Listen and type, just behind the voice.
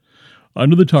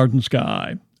Under the Tartan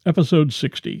Sky, Episode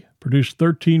 60, produced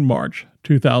 13 March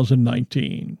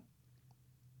 2019.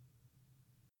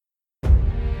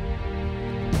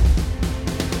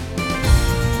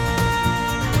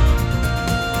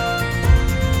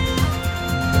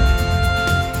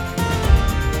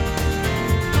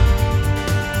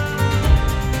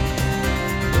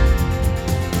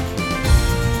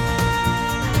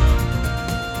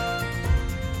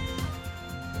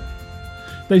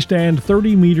 They stand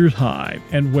 30 meters high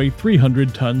and weigh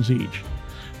 300 tons each.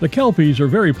 The Kelpies are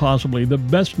very possibly the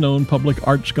best-known public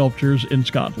art sculptures in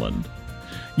Scotland.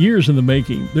 Years in the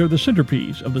making, they're the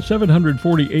centerpiece of the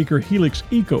 740-acre Helix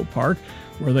Eco Park,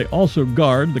 where they also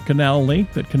guard the canal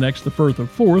link that connects the Firth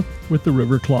of Forth with the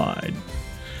River Clyde.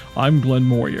 I'm Glenn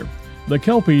Moyer. The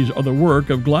Kelpies are the work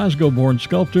of Glasgow-born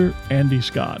sculptor Andy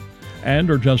Scott, and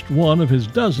are just one of his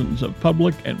dozens of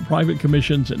public and private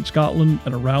commissions in Scotland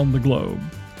and around the globe.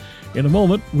 In a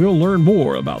moment, we'll learn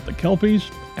more about the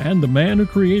Kelpies and the man who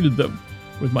created them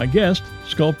with my guest,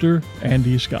 sculptor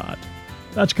Andy Scott.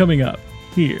 That's coming up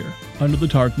here under the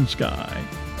Tartan Sky.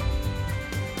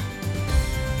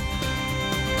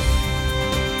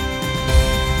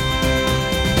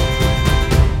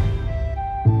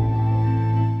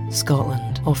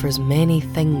 Scotland offers many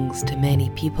things to many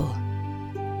people.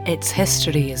 Its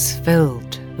history is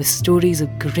filled with stories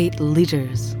of great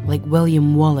leaders like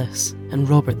William Wallace and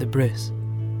Robert the Bruce,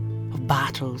 of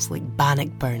battles like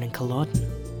Bannockburn and Culloden.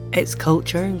 Its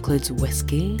culture includes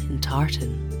whisky and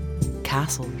tartan,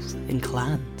 castles and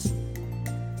clans.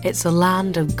 It's a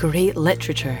land of great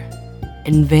literature,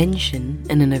 invention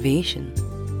and innovation,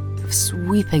 of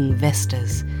sweeping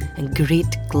vistas and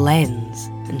great glens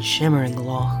and shimmering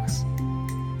lochs.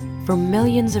 For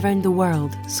millions around the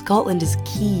world, Scotland is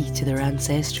key to their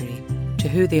ancestry, to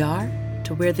who they are,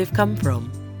 to where they've come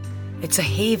from. It's a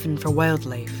haven for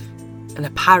wildlife and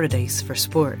a paradise for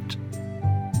sport.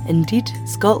 Indeed,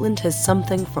 Scotland has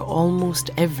something for almost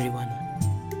everyone.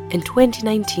 In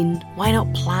 2019, why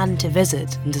not plan to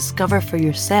visit and discover for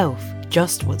yourself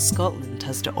just what Scotland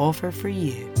has to offer for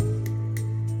you?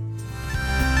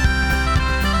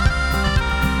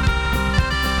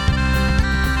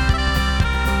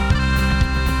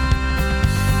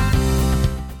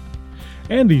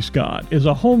 Andy Scott is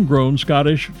a homegrown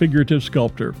Scottish figurative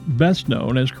sculptor, best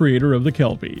known as creator of the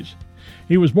Kelpies.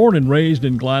 He was born and raised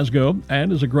in Glasgow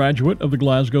and is a graduate of the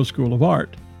Glasgow School of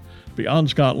Art. Beyond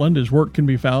Scotland, his work can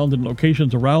be found in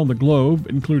locations around the globe,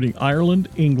 including Ireland,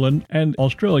 England, and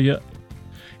Australia.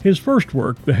 His first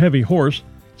work, The Heavy Horse,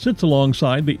 sits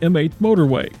alongside the M8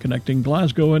 motorway connecting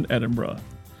Glasgow and Edinburgh.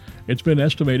 It's been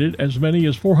estimated as many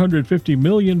as 450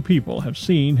 million people have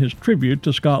seen his tribute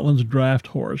to Scotland's draft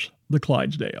horse, the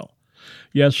Clydesdale.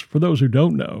 Yes, for those who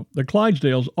don't know, the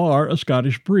Clydesdales are a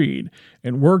Scottish breed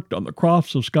and worked on the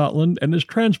crofts of Scotland and as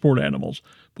transport animals,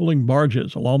 pulling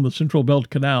barges along the Central Belt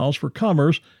canals for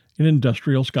commerce in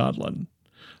industrial Scotland.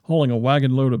 Hauling a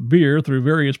wagon load of beer through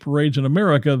various parades in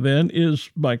America, then,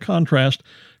 is, by contrast,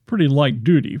 pretty light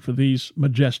duty for these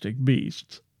majestic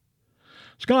beasts.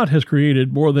 Scott has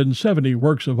created more than 70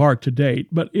 works of art to date,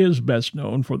 but is best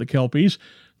known for the Kelpies,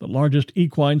 the largest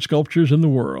equine sculptures in the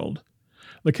world.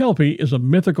 The Kelpie is a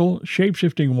mythical,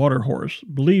 shape-shifting water horse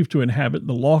believed to inhabit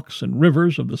the lochs and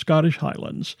rivers of the Scottish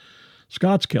Highlands.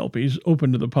 Scott's Kelpies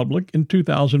opened to the public in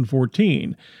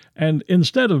 2014, and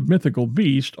instead of mythical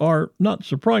beast are, not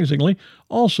surprisingly,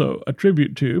 also a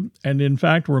tribute to, and in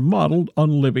fact were modeled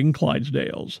on living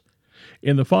Clydesdales.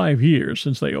 In the 5 years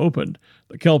since they opened,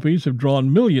 the Kelpies have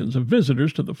drawn millions of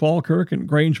visitors to the Falkirk and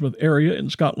Grangemouth area in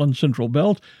Scotland's Central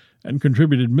Belt and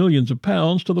contributed millions of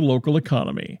pounds to the local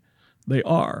economy. They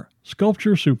are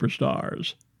sculpture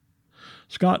superstars.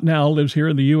 Scott now lives here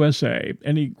in the USA,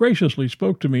 and he graciously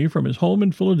spoke to me from his home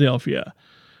in Philadelphia.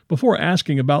 Before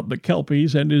asking about the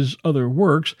Kelpies and his other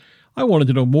works, I wanted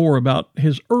to know more about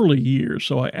his early years,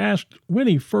 so I asked when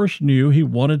he first knew he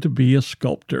wanted to be a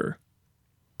sculptor.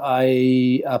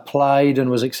 I applied and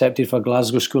was accepted for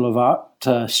Glasgow School of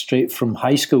Art straight from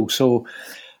high school. So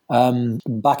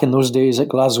back in those days at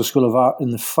Glasgow School of Art,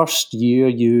 in the first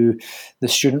year, the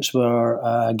students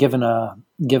were given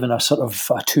a sort of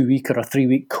a 2-week or a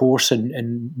 3-week course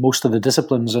in most of the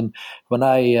disciplines. And when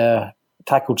I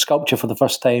tackled sculpture for the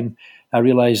first time, I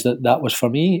realised that was for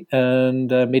me,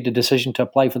 and made the decision to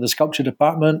apply for the sculpture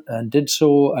department and did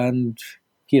so. And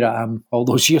here I am all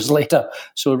those years later.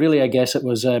 So really, I guess it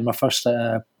was my first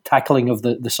tackling of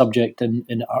the subject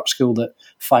in art school that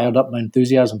fired up my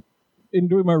enthusiasm. In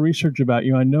doing my research about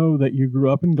you, I know that you grew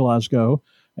up in Glasgow,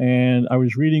 And I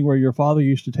was reading where your father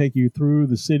used to take you through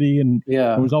the city and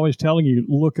Yeah. was always telling you,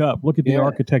 look up, look at the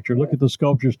architecture, look at the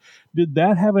sculptures. Did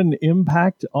that have an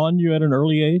impact on you at an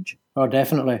early age? Oh,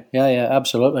 definitely. Yeah,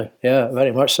 absolutely. Yeah,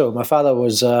 very much so. My father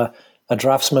was a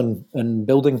draftsman in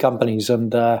building companies,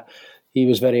 and he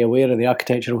was very aware of the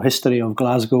architectural history of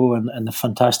Glasgow and the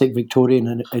fantastic Victorian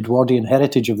and Edwardian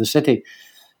heritage of the city.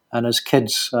 And as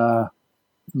kids,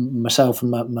 myself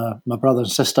and my brother and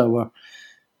sister were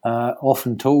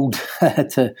often told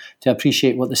to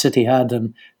appreciate what the city had,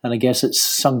 and I guess it's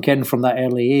sunk in from that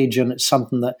early age, and it's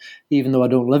something that, even though I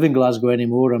don't live in Glasgow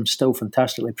anymore, I'm still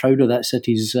fantastically proud of that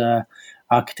city's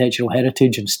architectural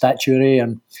heritage and statuary.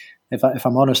 And if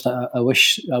I'm honest, I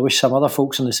wish some other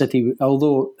folks in the city,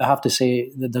 although I have to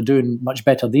say that they're doing much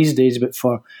better these days, but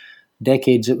for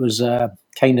decades it was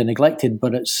kind of neglected,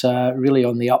 but it's really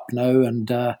on the up now, and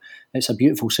it's a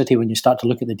beautiful city when you start to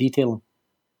look at the detailing.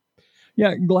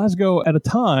 Yeah, Glasgow at a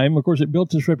time, of course, it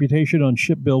built its reputation on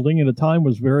shipbuilding. At a time,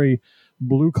 was very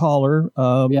blue collar.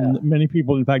 Many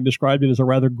people, in fact, described it as a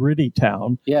rather gritty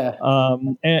town. Yeah.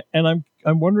 And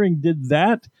I'm wondering, did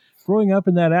that, growing up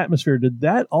in that atmosphere, did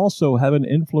that also have an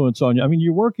influence on you? I mean,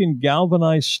 you work in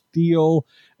galvanized steel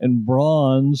and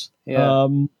bronze. Yeah.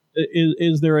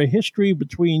 Is there a history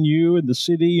between you and the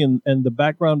city and the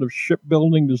background of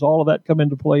shipbuilding? Does all of that come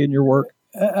into play in your work?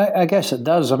 I guess it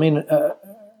does. I mean,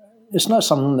 it's not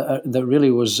something that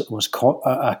really was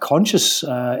a conscious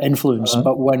influence,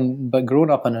 but growing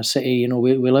up in a city,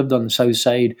 we lived on the south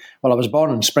side. Well, I was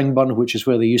born in Springburn, which is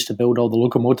where they used to build all the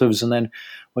locomotives, and then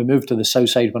we moved to the south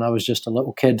side when I was just a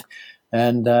little kid,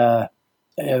 and not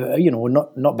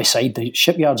beside the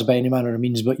shipyards by any manner of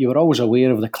means, but you were always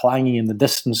aware of the clanging in the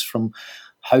distance from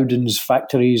Howden's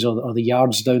factories or the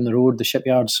yards down the road, the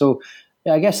shipyards. So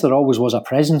yeah, I guess there always was a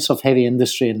presence of heavy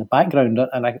industry in the background,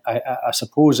 and I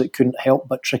suppose it couldn't help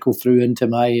but trickle through into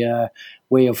my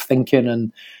way of thinking,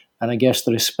 and I guess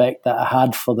the respect that I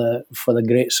had for the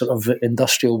great sort of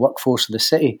industrial workforce of the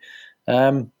city.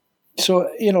 So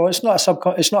it's not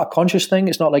a conscious thing.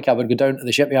 It's not like I would go down to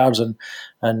the shipyards and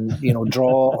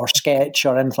draw or sketch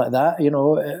or anything like that.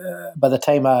 By the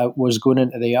time I was going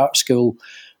into the art school,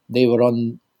 they were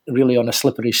really on a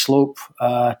slippery slope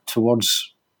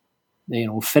towards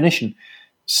finishing.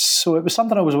 So it was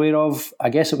something I was aware of. I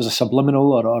guess it was a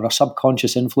subliminal or a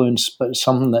subconscious influence, but it's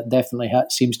something that definitely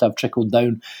seems to have trickled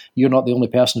down. You're not the only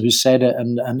person who's said it,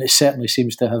 and it certainly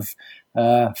seems to have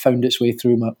found its way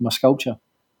through my sculpture.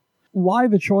 Why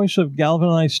the choice of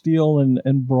galvanized steel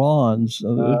and bronze?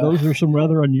 Those are some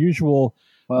rather unusual.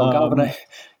 Well,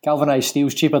 galvanized steel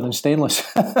is cheaper than stainless.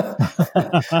 To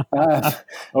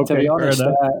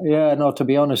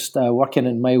be honest, working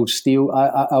in mild steel,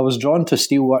 I was drawn to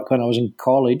steel work when I was in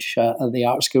college at the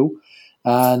art school,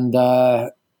 and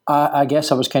I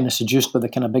guess I was kind of seduced by the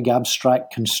kind of big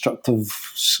abstract constructed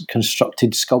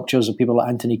sculptures of people like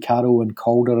Anthony Caro and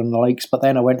Calder and the likes. But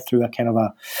then I went through a kind of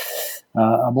a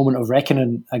moment of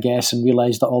reckoning, I guess, and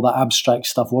realised that all that abstract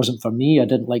stuff wasn't for me. I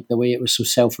didn't like the way it was so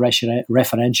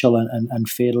self-referential and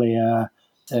fairly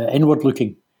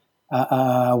inward-looking.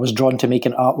 I was drawn to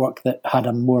making artwork that had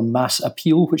a more mass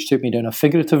appeal, which took me down a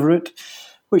figurative route,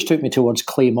 which took me towards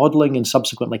clay modelling and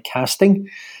subsequently casting.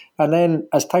 And then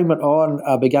as time went on,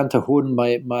 I began to hone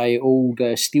my old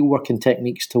steelworking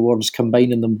techniques towards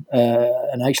combining them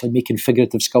and actually making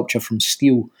figurative sculpture from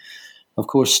steel. Of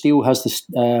course, steel has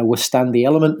to withstand the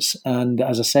elements, and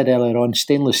as I said earlier on,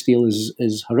 stainless steel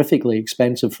is horrifically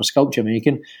expensive for sculpture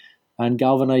making, and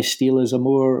galvanized steel is a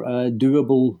more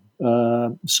doable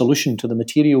solution to the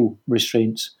material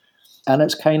restraints. And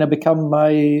it's kind of become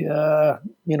my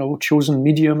chosen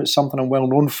medium. It's something I'm well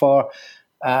known for.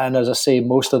 And as I say,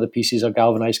 most of the pieces are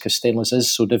galvanized because stainless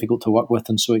is so difficult to work with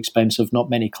and so expensive. Not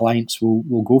many clients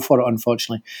will go for it,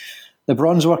 unfortunately. The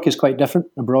bronze work is quite different.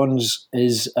 The bronze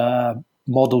is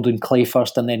modelled in clay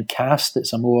first and then cast.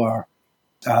 It's a more,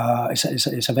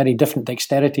 it's a very different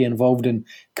dexterity involved in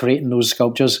creating those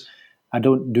sculptures. I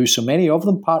don't do so many of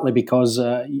them, partly because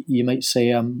you might say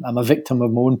I'm a victim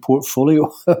of my own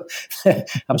portfolio.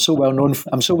 I'm so well known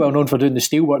for doing the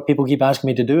steelwork. People keep asking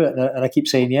me to do it, and I keep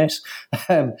saying yes.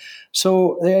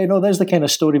 So there's the kind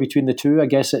of story between the two. I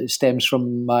guess it stems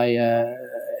from my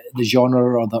the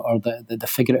genre or the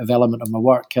figurative element of my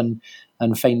work, and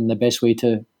finding the best way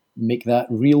to make that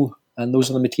real. And those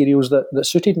are the materials that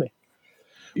suited me.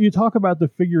 You talk about the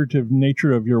figurative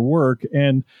nature of your work,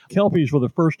 and Kelpies were the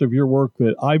first of your work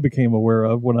that I became aware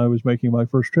of when I was making my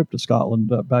first trip to Scotland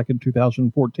back in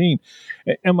 2014.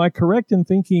 Am I correct in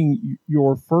thinking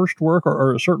your first work,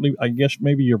 or certainly I guess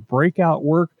maybe your breakout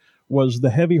work, was The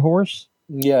Heavy Horse?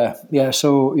 Yeah.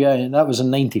 So that was in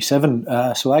 '97.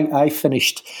 So I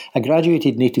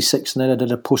graduated in '86, and then I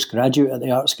did a postgraduate at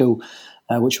the art school,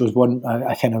 which was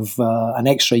a kind of an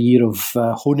extra year of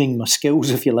honing my skills,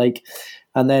 if you like,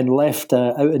 and then left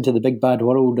out into the big bad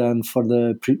world. And for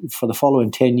the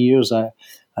following 10 years, I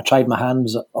tried my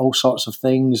hands at all sorts of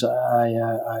things.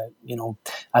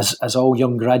 As all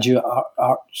young graduate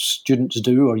art students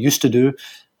do or used to do,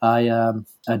 I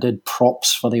did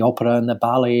props for the opera and the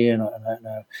ballet, and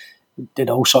I did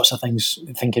all sorts of things.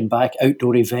 Thinking back,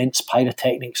 outdoor events,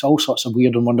 pyrotechnics, all sorts of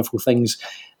weird and wonderful things,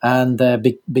 and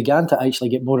began to actually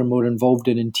get more and more involved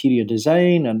in interior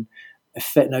design and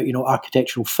fitting out,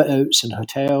 architectural fit outs in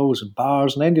hotels and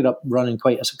bars, and ended up running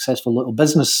quite a successful little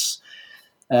business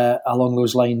along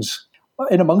those lines.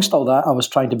 In amongst all that, I was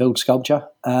trying to build sculpture,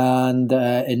 and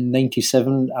in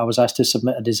 '97, I was asked to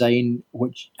submit a design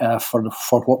which for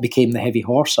what became the Heavy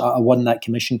Horse. I won that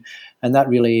commission, and that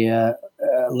really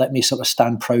let me sort of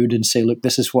stand proud and say, look,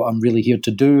 this is what I'm really here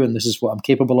to do, and this is what I'm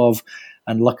capable of.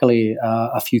 And luckily,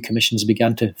 a few commissions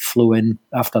began to flow in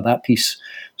after that piece.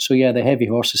 So yeah, the Heavy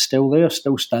Horse is still there,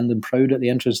 still standing proud at the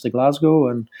entrance to Glasgow.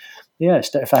 And yeah,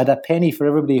 if I had a penny for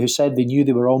everybody who said they knew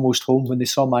they were almost home when they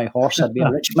saw my horse, I'd be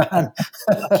a rich man.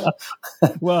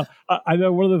 Well, I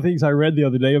know one of the things I read the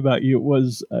other day about you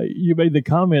was you made the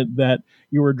comment that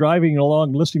you were driving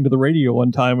along listening to the radio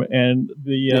one time, and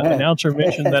the announcer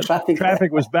mentioned that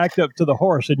traffic was backed up to the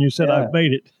horse, and you said, "I've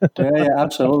made it." Yeah,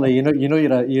 absolutely.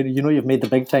 You've made the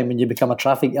big time when you become a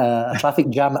traffic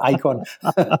jam icon.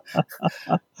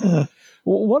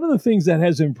 Well, one of the things that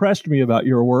has impressed me about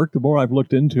your work, the more I've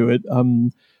looked into it,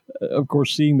 of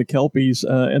course, seeing the Kelpies,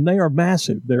 and they are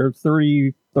massive. They're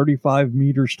 30, 35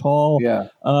 meters tall. Yeah.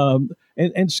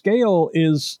 And scale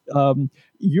is,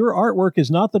 your artwork is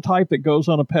not the type that goes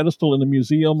on a pedestal in a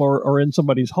museum or in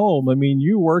somebody's home. I mean,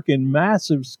 you work in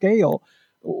massive scale.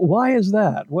 Why is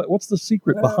that? What's the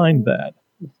secret behind that?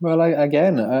 Well,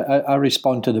 I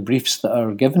respond to the briefs that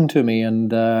are given to me,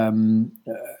 and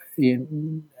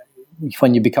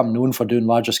when you become known for doing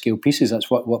larger scale pieces, that's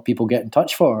what people get in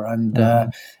touch for. And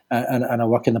I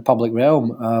work in the public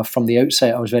realm. From the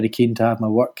outset, I was very keen to have my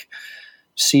work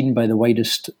seen by the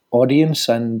widest audience,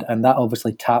 and that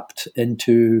obviously tapped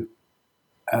into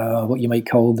what you might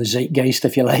call the zeitgeist,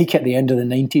 if you like, at the end of the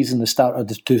 90s and the start of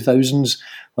the 2000s,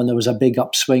 when there was a big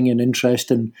upswing in interest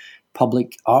in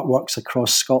public artworks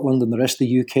across Scotland and the rest of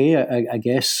the UK. I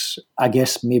guess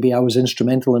maybe I was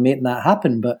instrumental in making that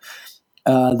happen, but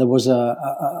there was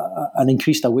an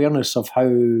increased awareness of how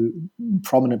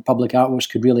prominent public artworks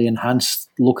could really enhance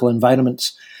local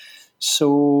environments.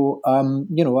 So, I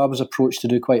was approached to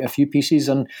do quite a few pieces,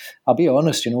 and I'll be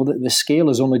honest, the scale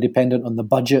is only dependent on the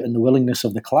budget and the willingness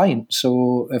of the client.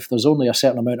 So if there's only a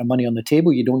certain amount of money on the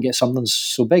table, you don't get something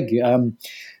so big.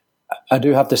 I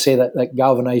do have to say that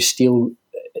galvanized steel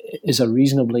is a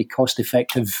reasonably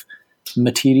cost-effective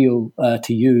material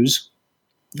to use.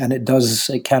 And it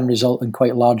can result in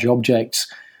quite large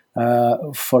objects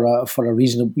for a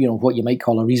reasonable, what you might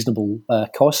call a reasonable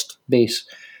cost base.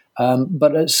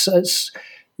 But it's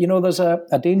there's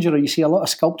a danger. You see a lot of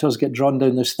sculptors get drawn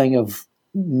down this thing of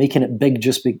making it big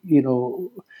just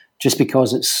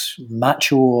because it's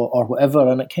macho or whatever,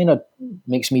 and it kind of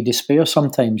makes me despair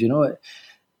sometimes.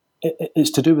 It's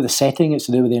to do with the setting, it's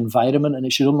to do with the environment, and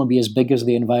it should only be as big as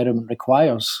the environment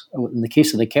requires. In the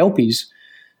case of the Kelpies,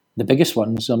 the biggest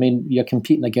ones, I mean, you're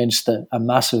competing against a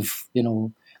massive,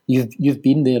 you've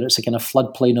been there, it's a kind of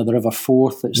floodplain of the River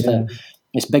Forth,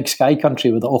 it's big sky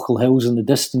country with the Ochil Hills in the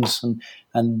distance,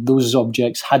 and those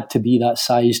objects had to be that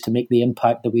size to make the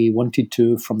impact that we wanted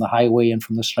to from the highway and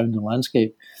from the surrounding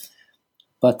landscape.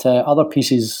 But other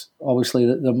pieces, obviously,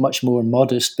 they're much more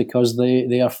modest because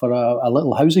they are for a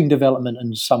little housing development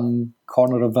in some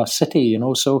corner of a city,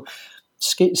 So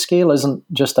scale isn't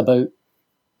just about,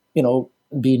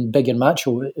 being big and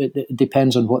macho. It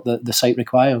depends on what the site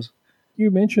requires.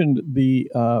 You mentioned the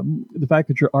fact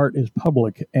that your art is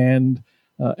public, and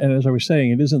as I was saying,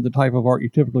 it isn't the type of art you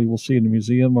typically will see in a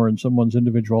museum or in someone's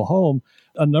individual home.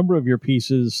 A number of your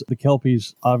pieces, the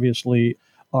Kelpies, obviously,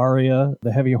 Aria,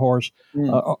 the Heavy Horse,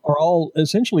 are all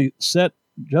essentially set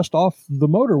just off the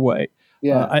motorway.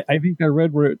 Yeah, I think I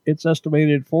read where it's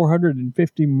estimated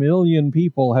 450 million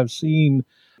people have seen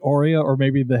Aria, or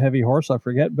maybe the Heavy Horse, I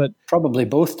forget, but probably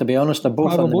both. To be honest, they're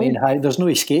both on the main highway. There's no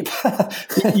escape.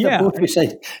 Yeah,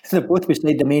 they're both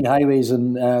beside the main highways,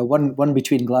 and one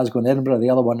between Glasgow and Edinburgh, the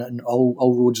other one in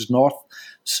all roads north.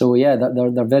 So yeah,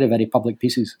 they're very, very public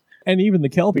pieces. And even the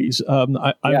Kelpies,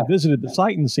 I've visited the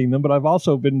site and seen them, but I've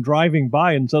also been driving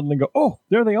by and suddenly go, oh,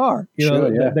 there they are.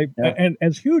 And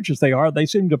as huge as they are, they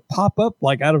seem to pop up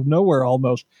like out of nowhere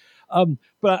almost.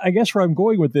 But I guess where I'm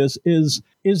going with this is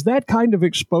that kind of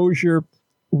exposure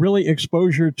really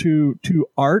exposure to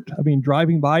art? I mean,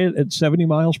 driving by it at 70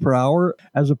 miles per hour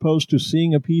as opposed to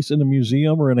seeing a piece in a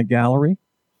museum or in a gallery?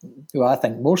 Well, I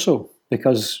think more so,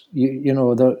 because you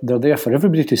know they're there for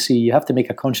everybody to see. You have to make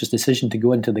a conscious decision to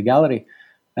go into the gallery,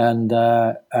 and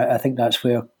I think that's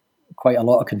where quite a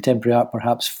lot of contemporary art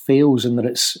perhaps fails, in that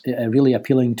it's really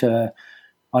appealing to,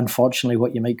 unfortunately,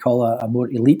 what you might call a more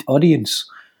elite audience.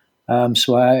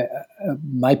 So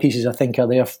my pieces, I think, are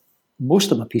there.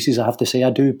 Most of my pieces, I have to say, I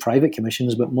do private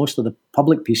commissions, but most of the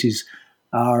public pieces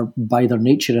are by their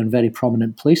nature in very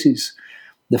prominent places.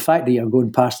 The fact that you're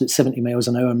going past at 70 miles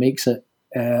an hour makes it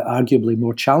arguably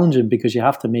more challenging, because you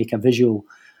have to make a visual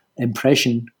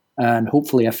impression, and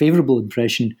hopefully a favourable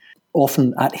impression,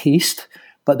 often at haste,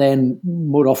 but then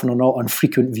more often or not on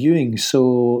frequent viewing.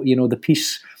 So, you know, the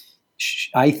piece,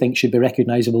 I think, should be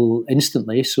recognisable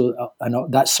instantly. So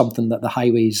that's something that the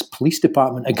Highways Police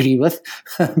Department agree with,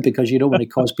 because you don't want to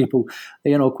cause people,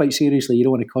 you know, quite seriously, you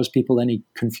don't want to cause people any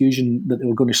confusion that they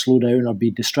were going to slow down or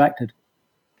be distracted.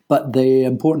 But the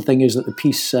important thing is that the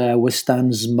piece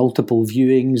withstands multiple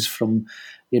viewings from,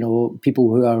 you know, people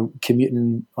who are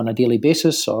commuting on a daily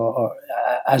basis, or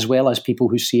as well as people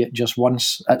who see it just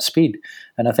once at speed.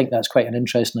 And I think that's quite an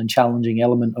interesting and challenging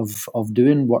element of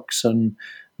doing works on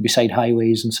beside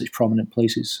highways and such prominent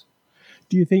places.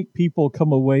 Do you think people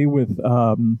come away with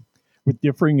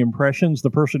differing impressions?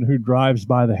 The person who drives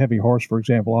by the heavy horse, for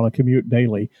example, on a commute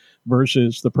daily,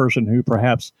 versus the person who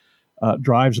perhaps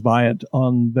drives by it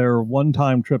on their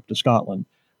one-time trip to Scotland.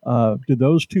 Do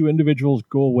those two individuals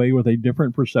go away with a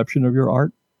different perception of your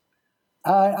art?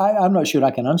 I'm not sure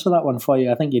I can answer that one for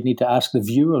you. I think you'd need to ask the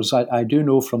viewers. I do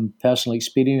know from personal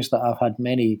experience that I've had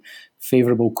many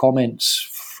favourable comments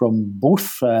from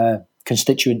both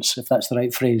constituents, if that's the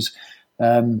right phrase,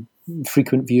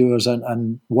 frequent viewers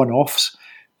and one-offs.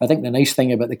 I think the nice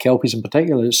thing about the Kelpies in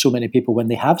particular is so many people, when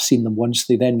they have seen them once,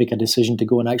 they then make a decision to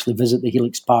go and actually visit the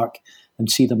Helix Park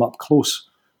and see them up close.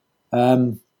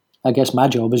 I guess my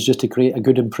job is just to create a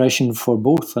good impression for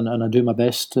both, and I do my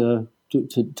best to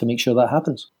make sure that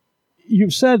happens.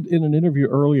 You've said in an interview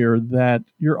earlier that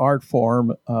your art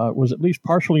form was at least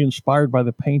partially inspired by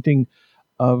the painting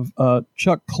of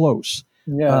Chuck Close.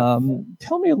 Yeah.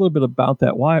 Tell me a little bit about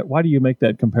that. Why do you make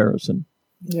that comparison?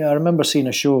 Yeah, I remember seeing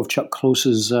a show of Chuck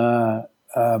Close's.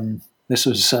 This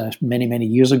was many, many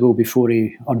years ago, before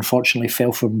he unfortunately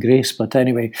fell from grace. But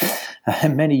anyway,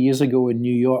 many years ago in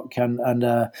New York, and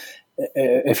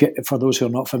for those who are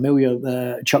not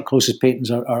familiar, Chuck Close's paintings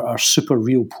are super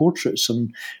real portraits,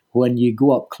 and when you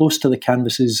go up close to the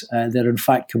canvases, they're in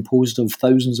fact composed of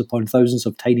thousands upon thousands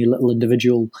of tiny little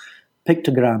individual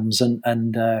pictograms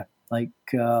and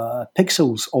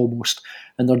pixels almost,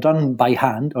 and they're done by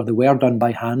hand, or they were done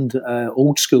by hand,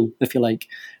 old school, if you like.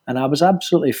 And I was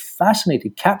absolutely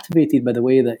fascinated, captivated by the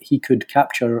way that he could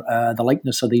capture the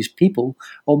likeness of these people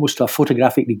almost to a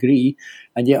photographic degree,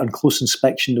 and yet on close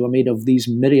inspection they were made of these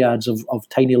myriads of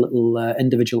tiny little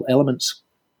individual elements.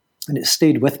 And it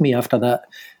stayed with me after that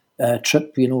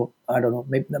trip, you know, I don't know,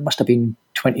 maybe that must have been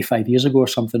 25 years ago or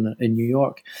something in New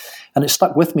York. And it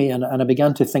stuck with me, and I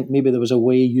began to think maybe there was a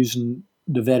way, using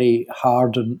the very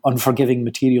hard and unforgiving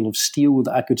material of steel,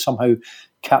 that I could somehow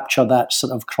capture that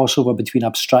sort of crossover between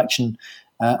abstraction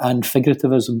and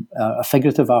figurative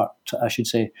art, I should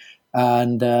say.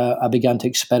 And I began to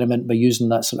experiment by using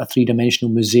that sort of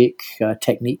three-dimensional mosaic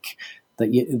technique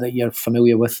that you're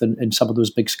familiar with in some of those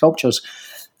big sculptures.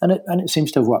 And it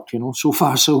seems to have worked, you know. So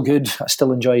far, so good. I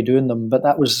still enjoy doing them. But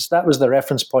that was the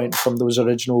reference point from those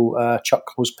original Chuck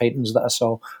Close paintings that I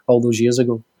saw all those years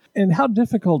ago. And how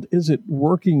difficult is it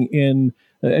working in,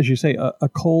 as you say, a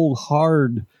cold,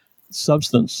 hard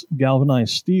substance,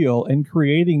 galvanized steel, and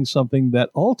creating something that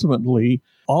ultimately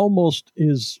almost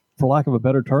is, for lack of a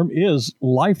better term, is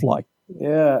lifelike?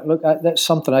 Yeah, look, that's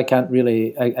something I can't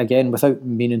really, again, without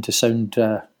meaning to sound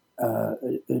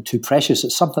too precious,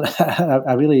 it's something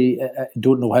I really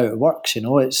don't know how it works. You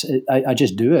know, I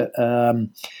just do it.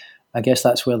 I guess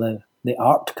that's where the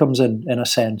art comes in a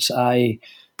sense. I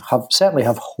certainly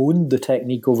have honed the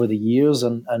technique over the years,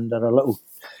 and there are little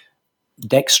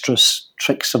dexterous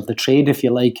tricks of the trade, if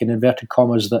you like, in inverted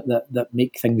commas, that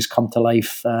make things come to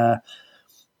life.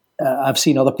 I've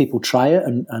seen other people try it,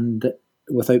 and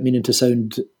without meaning to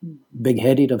sound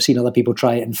big-headed, I've seen other people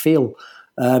try it and fail.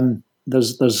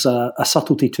 There's a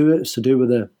subtlety to it. It's to do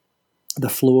with the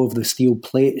flow of the steel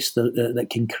plates that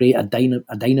can create a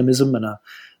dynamism and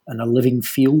a living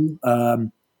feel.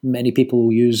 Many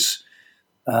people use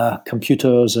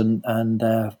computers and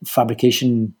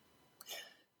fabrication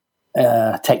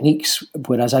techniques,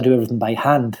 whereas I do everything by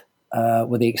hand.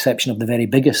 with the exception of the very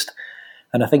biggest.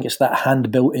 And I think it's that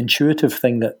hand-built intuitive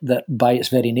thing that by its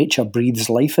very nature breathes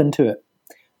life into it.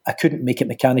 I couldn't make it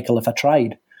mechanical if I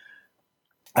tried.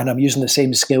 And I'm using the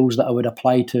same skills that I would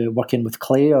apply to working with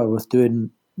clay or with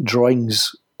doing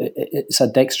drawings. It's a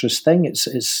dexterous thing.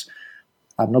 It's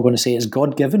I'm not going to say it's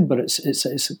God-given, but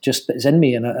it's in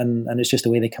me, and it's just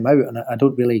the way they come out. And I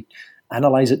don't really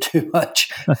analyze it too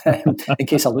much in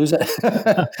case I lose it.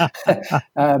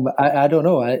 I don't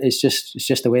know. It's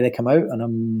just the way they come out,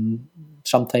 and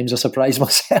sometimes I surprise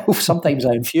myself. Sometimes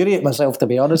I infuriate myself, to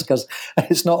be honest, because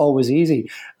it's not always easy.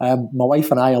 My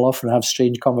wife and I will often have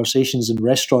strange conversations in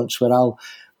restaurants where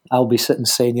I'll be sitting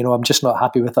saying, I'm just not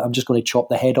happy with it. I'm just going to chop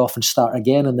the head off and start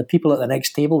again. And the people at the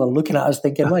next table are looking at us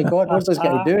thinking, my God, what's this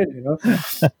guy doing?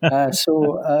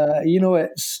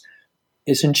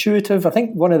 It's intuitive. I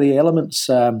think one of the elements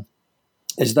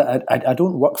is that I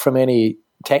don't work from any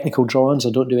technical drawings.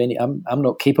 I don't do any. I'm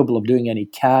not capable of doing any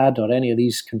CAD or any of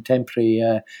these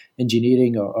contemporary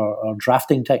engineering or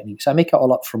drafting techniques. I make it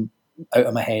all up from out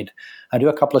of my head. I do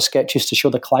a couple of sketches to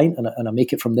show the client, and I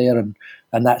make it from there, and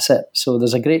that's it. So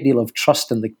there's a great deal of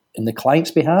trust in the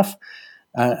client's behalf,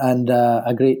 and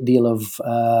a great deal of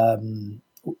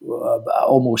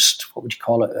almost, what would you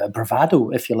call it, bravado,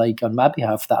 if you like, on my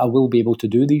behalf, that I will be able to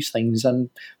do these things, and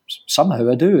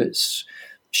somehow I do. It's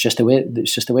just the way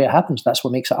it happens. That's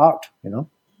what makes it art,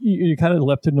 You kind of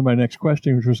leapt into my next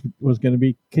question, which was going to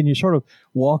be, can you sort of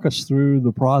walk us through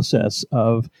the process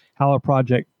of how a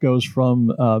project goes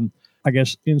from,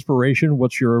 inspiration,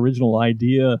 what's your original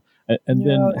idea, and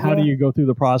then how do you go through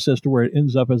the process to where it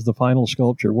ends up as the final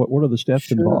sculpture? What are the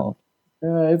steps involved?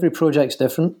 Every project's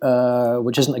different,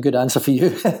 which isn't a good answer for you.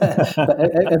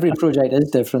 But every project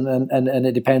is different, and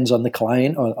it depends on the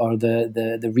client or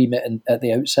the remit at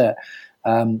the outset.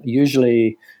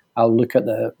 Usually I'll look at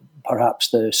perhaps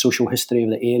the social history of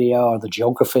the area or the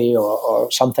geography, or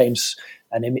sometimes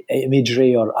an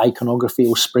imagery or iconography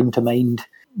will spring to mind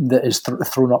that is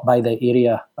thrown up by the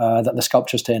area that the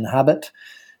sculpture's to inhabit.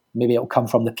 Maybe it'll come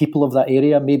from the people of that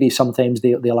area. Maybe sometimes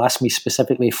they'll ask me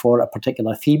specifically for a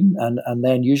particular theme, and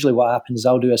then usually what happens is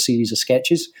I'll do a series of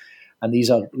sketches, and these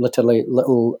are literally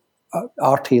little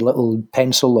arty little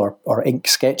pencil or ink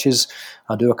sketches.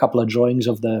 I'll do a couple of drawings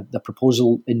of the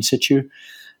proposal in situ.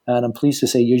 And I'm pleased to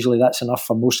say usually that's enough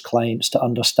for most clients to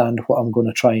understand what I'm going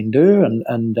to try and do.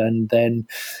 And then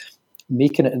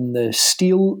making it in the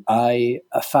steel, I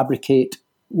fabricate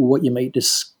what you might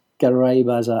describe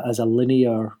as a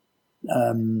linear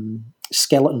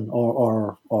skeleton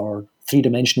or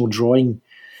three-dimensional drawing,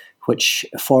 which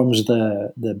forms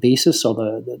the basis or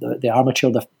the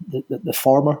armature, the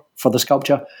former for the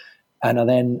sculpture. And I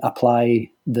then apply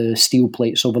the steel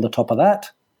plates over the top of that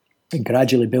and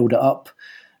gradually build it up,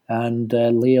 and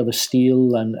layer the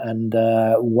steel and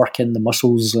work in the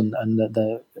muscles and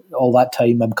all that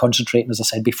time I'm concentrating, as I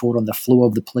said before, on the flow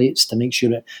of the plates to make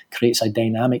sure it creates a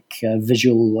dynamic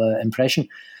visual impression.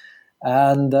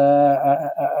 And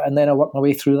then I work my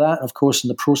way through that. Of course, in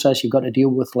the process, you've got to deal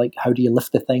with, like, how do you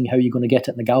lift the thing? How are you going to get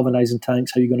it in the galvanizing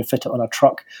tanks? How are you going to fit it on a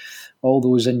truck? All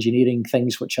those engineering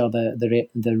things, which are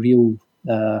the real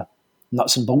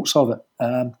nuts and bolts of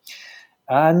it.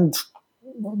 And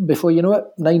before you know it,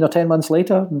 9 or 10 months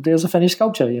later, there's a finished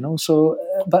sculpture, So,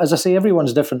 but as I say,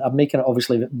 everyone's different. I'm making it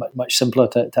obviously much simpler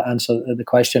to answer the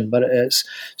question, but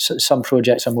some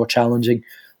projects are more challenging.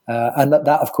 And that,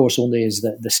 of course, only is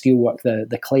the steelwork,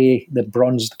 the clay, the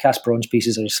bronze, the cast bronze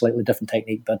pieces are a slightly different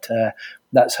technique, but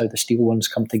that's how the steel ones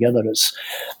come together.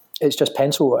 It's just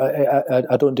pencil.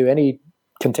 I don't do any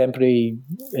contemporary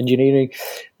engineering.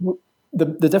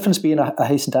 The difference being, I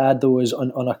hasten to add, though, is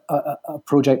on a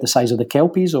project the size of the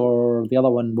Kelpies, or the other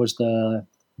one was the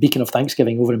Beacon of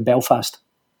Thanksgiving over in Belfast,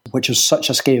 which is such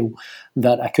a scale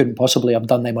that I couldn't possibly have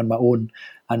done them on my own.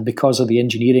 And because of the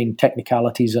engineering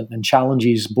technicalities and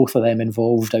challenges, both of them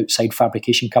involved outside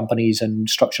fabrication companies and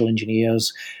structural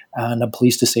engineers. And I'm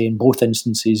pleased to say in both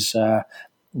instances,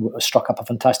 struck up a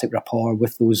fantastic rapport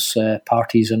with those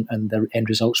parties, and the end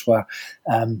results were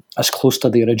as close to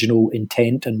the original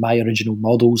intent and my original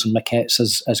models and maquettes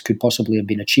as could possibly have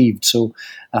been achieved. So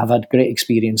I've had great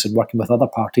experience in working with other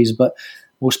parties, but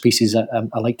most pieces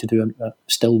I like to do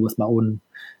still with my own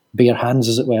bare hands,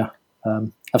 as it were.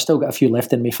 I've still got a few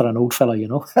left in me for an old fella,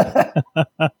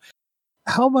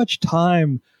 How much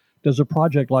time does a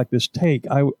project like this take?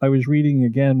 I was reading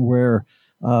again where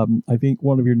I think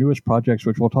one of your newest projects,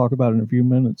 which we'll talk about in a few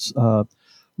minutes,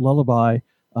 Lullaby,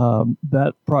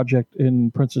 that project in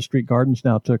Princess Street Gardens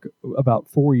now took about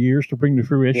 4 years to bring to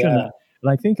fruition. Yeah.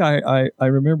 And I think I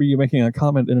remember you making a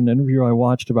comment in an interview I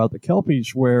watched about the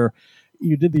Kelpies where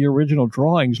you did the original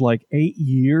drawings like 8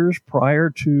 years prior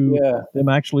to them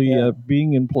actually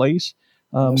being in place.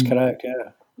 That's correct,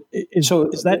 yeah. Is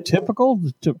that typical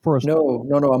for us? No.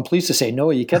 I'm pleased to say no.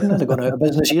 Are you kidding? They're going out of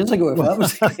business years ago if that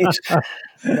was the case.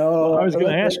 No. I was going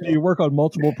to ask, do you work on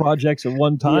multiple projects at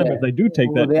one time if they do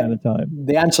take that kind of time?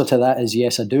 The answer to that is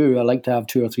yes, I do. I like to have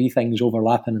 2 or 3 things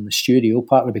overlapping in the studio,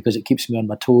 partly because it keeps me on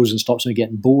my toes and stops me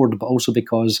getting bored, but also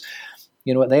because,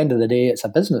 at the end of the day, it's a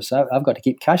business. I've got to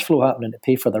keep cash flow happening to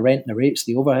pay for the rent and the rates,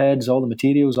 the overheads, all the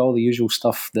materials, all the usual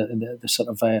stuff, the sort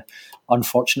of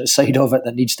unfortunate side of it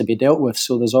that needs to be dealt with.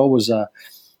 So there's always an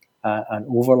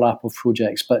overlap of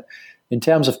projects. But in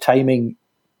terms of timing,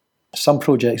 some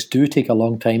projects do take a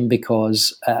long time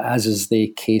because, as is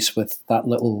the case with that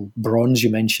little bronze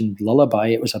you mentioned, Lullaby,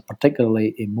 it was a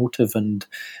particularly emotive and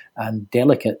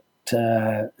delicate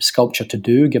sculpture to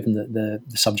do, given the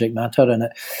subject matter,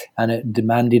 and it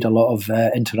demanded a lot of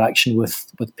interaction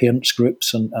with parents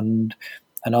groups and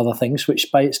other things, which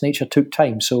by its nature took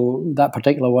time. So that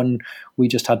particular one, we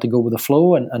just had to go with the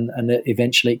flow, and it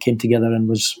eventually came together and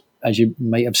was, as you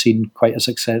might have seen, quite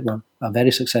a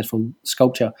very successful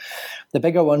sculpture. The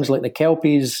bigger ones like the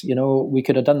Kelpies, we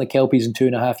could have done the Kelpies in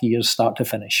 2.5 years, start to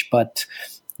finish, but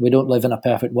we don't live in a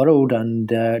perfect world, and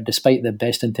despite the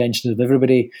best intentions of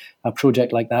everybody, a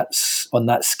project like that on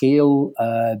that scale,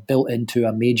 built into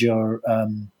a major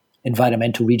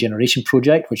environmental regeneration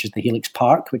project, which is the Helix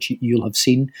Park, which you'll have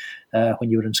seen when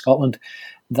you were in Scotland,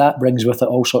 that brings with it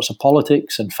all sorts of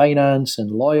politics and finance and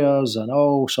lawyers and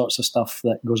all sorts of stuff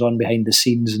that goes on behind the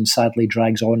scenes and sadly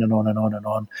drags on and on and on and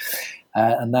on.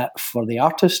 And that, for the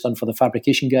artist and for the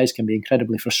fabrication guys, can be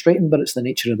incredibly frustrating, but it's the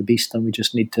nature of the beast, and we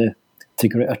just need to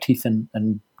grit our teeth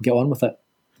and get on with it.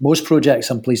 Most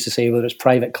projects, I'm pleased to say, whether it's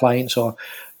private clients or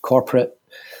corporate,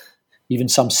 even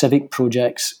some civic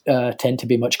projects, tend to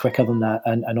be much quicker than that,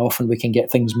 and often we can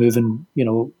get things moving,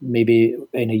 maybe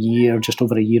in a year, just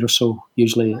over a year or so.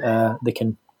 Usually they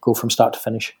can go from start to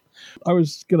finish. I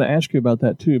was going to ask you about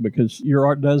that too, because your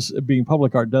art being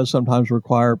public art does sometimes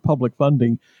require public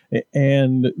funding,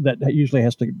 and that usually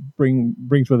has to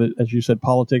brings with it, as you said,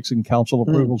 politics and council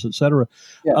approvals, et cetera.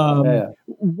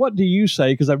 What do you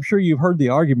say? Because I'm sure you've heard the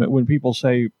argument when people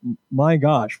say, my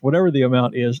gosh, whatever the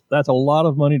amount is, that's a lot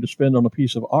of money to spend on a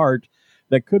piece of art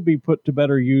that could be put to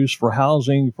better use for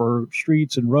housing, for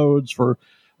streets and roads, for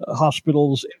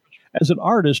hospitals. As an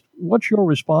artist, what's your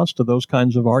response to those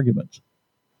kinds of arguments?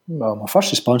 Well, my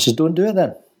first response is don't do it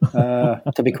then.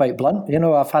 To be quite blunt,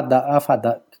 I've had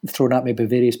that thrown at me by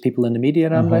various people in the media,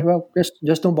 and I'm like, well,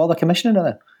 just don't bother commissioning it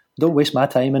then. Don't waste my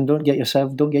time, and don't get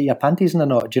your panties in a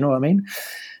knot. Do you know what I mean?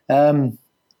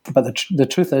 But the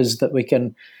truth is that we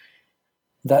can.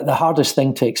 The hardest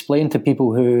thing to explain to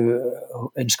people who,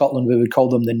 in Scotland, we would call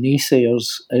them the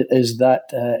naysayers, is that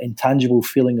intangible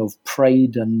feeling of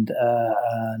pride and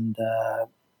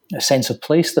a sense of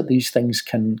place that these things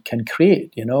can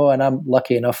create, And I'm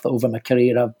lucky enough that over my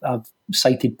career I've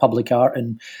cited public art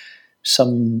in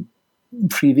some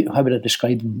how would I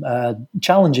describe them,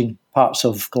 challenging parts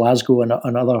of Glasgow and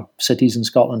other cities in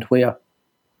Scotland where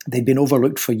they've been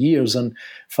overlooked for years, and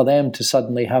for them to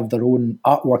suddenly have their own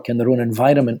artwork in their own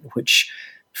environment, which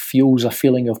fuels a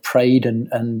feeling of pride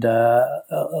and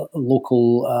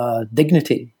local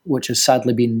dignity, which has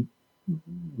sadly been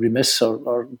remiss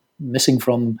or missing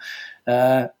from,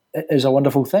 is a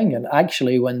wonderful thing. And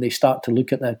actually, when they start to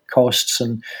look at the costs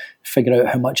and figure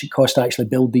out how much it costs to actually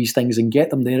build these things and get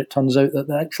them there, it turns out that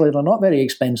actually they're not very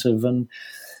expensive. And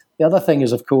the other thing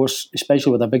is, of course,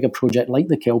 especially with a bigger project like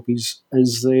the Kelpies,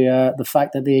 is the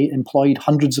fact that they employed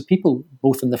hundreds of people,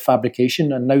 both in the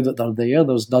fabrication, and now that they're there,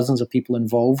 there's dozens of people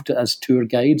involved as tour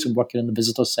guides and working in the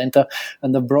visitor centre,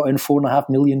 and they've brought in 4.5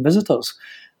 million visitors,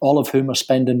 all of whom are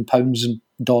spending pounds and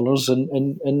dollars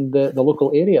in the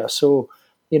local area. So,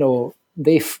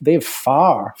 they've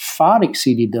far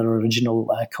exceeded their original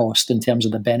cost in terms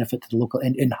of the benefit to the local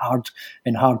in hard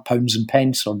pounds and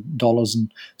pence, or dollars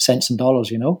and cents and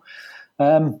dollars.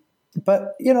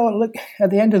 But look, at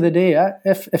the end of the day,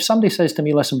 if somebody says to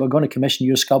me, "Listen, we're going to commission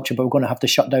your sculpture, but we're going to have to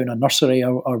shut down a nursery,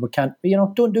 or we can't,"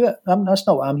 don't do it. That's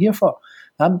not what I'm here for.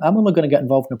 I'm only going to get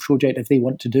involved in a project if they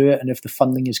want to do it, and if the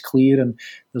funding is clear and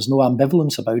there's no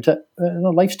ambivalence about it.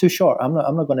 Life's too short. I'm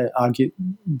not going to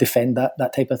defend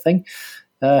that type of thing.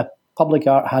 Public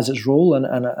art has its role, and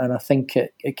I think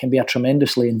it can be a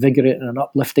tremendously invigorating and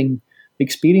uplifting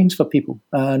experience for people,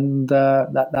 and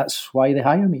that's why they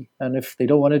hire me. And if they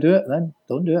don't want to do it, then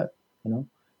don't do it.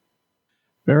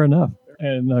 Fair enough,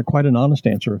 and quite an honest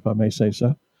answer, if I may say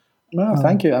so. No,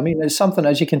 thank you. I mean, it's something,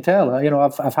 as you can tell,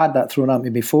 I've had that thrown at me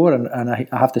before, and I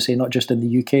have to say, not just in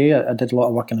the UK. I did a lot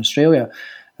of work in Australia,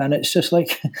 and it's just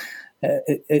like,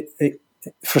 it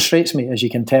frustrates me, as you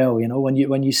can tell.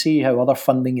 When you see how other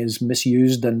funding is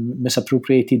misused and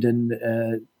misappropriated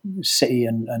in city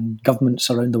and governments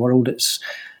around the world, it's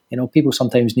people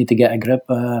sometimes need to get a grip.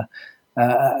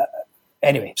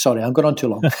 Anyway, sorry, I'm going on too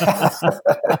long.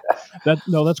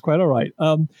 That's quite all right.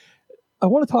 I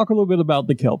want to talk a little bit about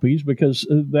the Kelpies because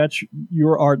that's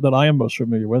your art that I am most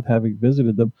familiar with, having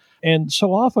visited them. And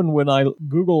so often when I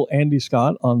Google Andy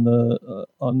Scott on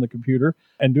the computer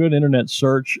and do an internet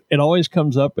search, it always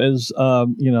comes up as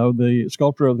the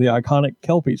sculptor of the iconic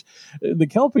Kelpies. The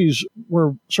Kelpies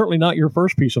were certainly not your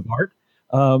first piece of art.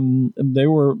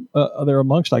 They're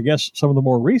amongst, I guess, some of the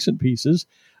more recent pieces.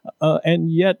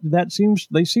 And yet they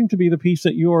seem to be the piece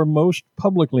that you are most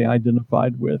publicly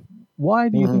identified with. Why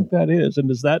do you think that is? And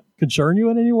does that concern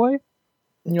you in any way?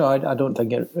 I don't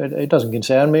think it doesn't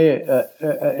concern me.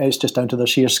 It's just down to the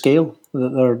sheer scale.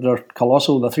 They're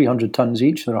colossal. They're 300 tons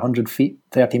each. They're 100 feet,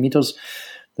 30 meters.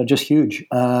 They're just huge.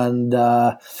 And,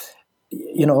 they're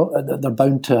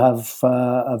bound to have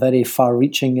a very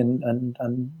far-reaching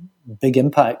and big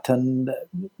impact. And,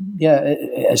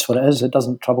 it is what it is. It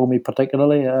doesn't trouble me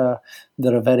particularly.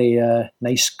 They're a very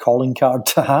nice calling card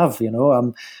to have,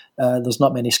 There's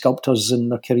not many sculptors in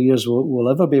their careers will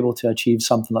ever be able to achieve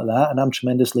something like that, and I'm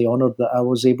tremendously honoured that I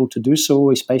was able to do so,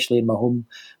 especially in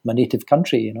my native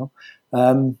country.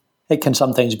 It can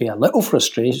sometimes be a little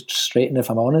frustrating, if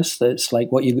I'm honest. It's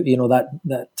like what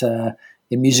that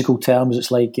in musical terms, it's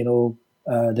like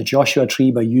the Joshua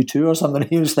Tree by U2 or something.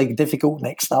 It was like difficult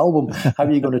next album. How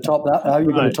are you going to top that? How are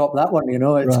you going to top that one?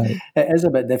 It is a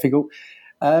bit difficult.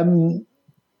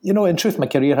 In truth, my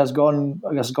career has gone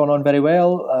on very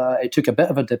well. It took a bit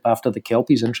of a dip after the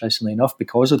Kelpies, interestingly enough,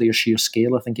 because of their sheer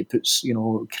scale. I think it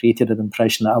created an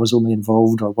impression that I was only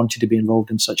involved or wanted to be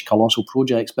involved in such colossal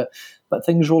projects. But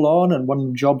things roll on, and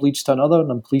one job leads to another.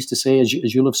 And I'm pleased to say, as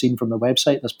you'll have seen from the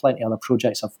website, there's plenty of other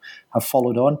projects I've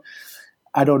followed on.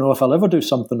 I don't know if I'll ever do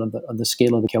something on the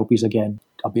scale of the Kelpies again.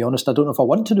 I'll be honest, I don't know if I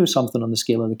want to do something on the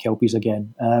scale of the Kelpies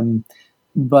again.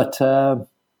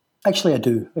 Actually, I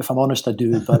do. If I'm honest, I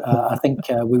do. But I think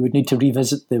we would need to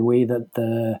revisit the way that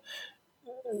the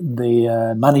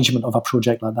management of a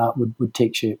project like that would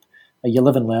take shape. You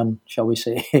live and learn, shall we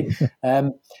say.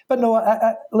 But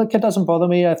no, look, it doesn't bother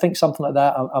me. I think something like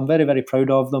that, I'm very, very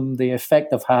proud of them. The effect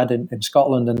they've had in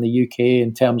Scotland and the UK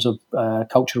in terms of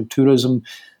cultural tourism,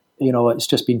 it's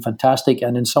just been fantastic.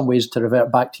 And in some ways, to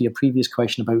revert back to your previous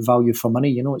question about value for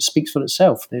money, it speaks for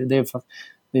itself.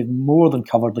 They've more than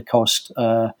covered the cost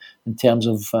in terms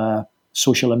of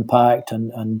social impact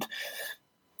and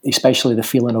especially the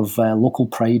feeling of local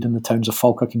pride in the towns of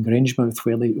Falkirk and Grangemouth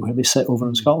where they sit over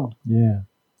in Scotland. Yeah.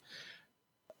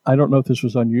 I don't know if this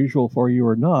was unusual for you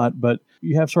or not, but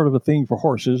you have sort of a thing for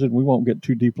horses, and we won't get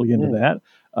too deeply into that.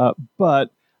 But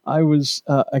I was,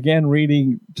 again,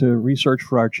 reading to research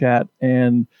for our chat,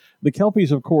 and the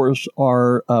Kelpies, of course,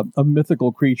 are a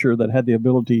mythical creature that had the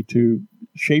ability to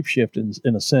shapeshift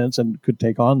in a sense and could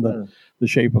take on the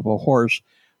shape of a horse.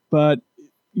 But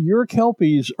your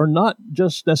Kelpies are not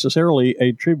just necessarily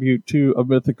a tribute to a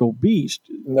mythical beast.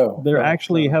 No. They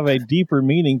actually have a deeper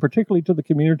meaning, particularly to the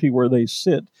community where they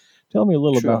sit. Tell me a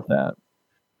little about that.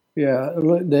 Yeah,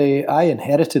 I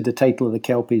inherited the title of the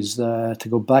Kelpies to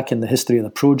go back in the history of the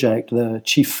project. The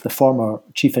former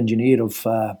chief engineer of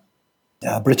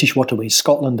British Waterways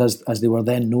Scotland, as they were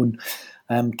then known,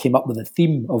 came up with the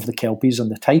theme of the Kelpies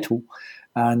and the title,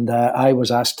 and I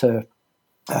was asked to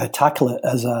tackle it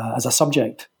as a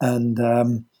subject, and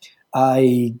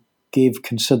I gave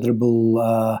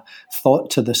considerable thought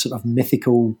to the sort of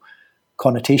mythical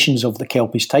connotations of the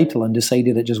Kelpies title and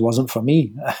decided it just wasn't for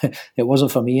me. It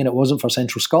wasn't for me, and it wasn't for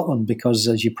Central Scotland, because,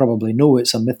 as you probably know,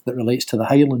 it's a myth that relates to the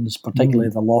Highlands,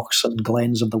 particularly the lochs and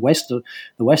glens of the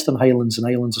Western Highlands and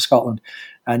Islands of Scotland.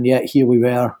 And yet here we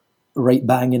were, right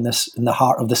bang in the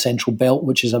heart of the Central Belt,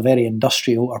 which is a very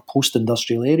industrial or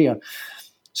post-industrial area.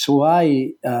 So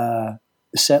I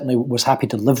certainly was happy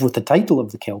to live with the title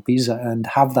of the Kelpies and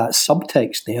have that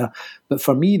subtext there. But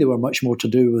for me, they were much more to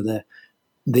do with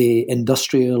the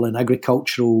industrial and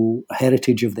agricultural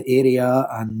heritage of the area.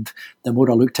 And the more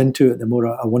I looked into it, the more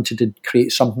I wanted to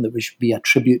create something that would be a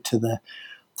tribute to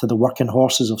the working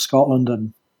horses of Scotland,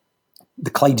 and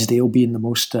the Clydesdale being the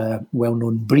most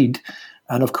well-known breed.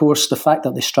 And of course, the fact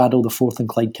that they straddle the Forth and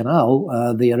Clyde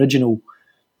Canal, the original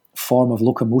form of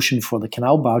locomotion for the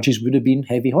canal barges would have been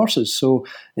heavy horses. So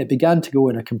it began to go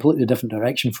in a completely different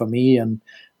direction for me, and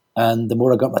And the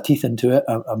more I got my teeth into it,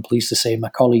 I'm pleased to say my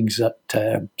colleagues at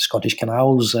Scottish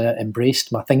Canals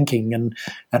embraced my thinking, and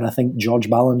I think George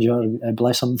Ballinger,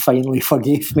 bless him, finally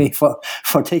forgave me for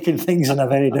taking things in a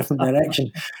very different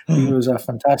direction. He was a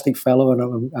fantastic fellow,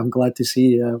 and I'm glad to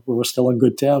see we were still on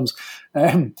good terms.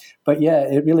 But yeah,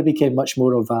 it really became much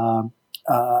more of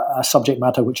a subject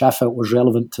matter which I felt was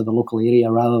relevant to the local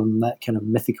area, rather than that kind of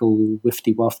mythical,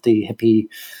 wifty-wafty, hippie,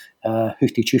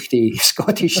 hooty-chooty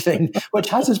Scottish thing, which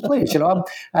has its place,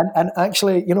 and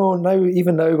actually,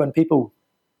 even now when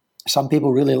some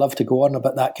people really love to go on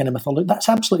about that kind of mythology, that's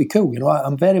absolutely cool.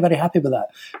 I'm very, very happy with that.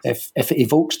 If it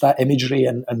evokes that imagery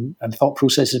and thought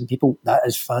processes in people, that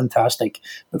is fantastic.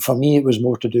 But for me, it was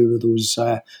more to do with those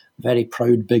very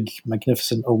proud, big,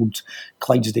 magnificent old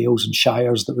Clydesdales and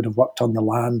shires that would have worked on the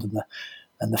land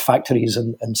and the factories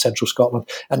in central Scotland.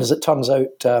 And as it turns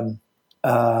out,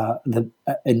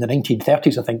 in the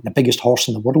 1930s, I think the biggest horse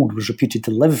in the world was reputed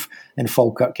to live in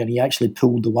Falkirk, and he actually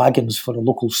pulled the wagons for a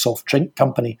local soft drink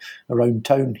company around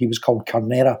town. He was called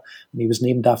Carnera, and he was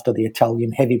named after the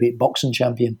Italian heavyweight boxing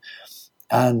champion.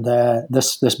 And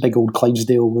this big old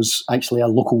Clydesdale was actually a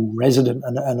local resident,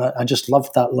 and I just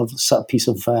loved that sort of piece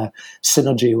of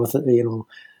synergy with it,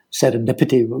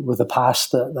 serendipity with the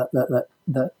past that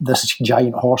this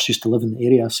giant horse used to live in the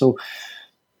area. So,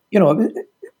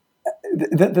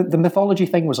 the mythology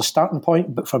thing was a starting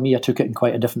point, but for me, I took it in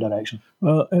quite a different direction.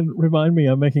 And remind me,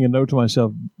 I'm making a note to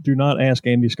myself, do not ask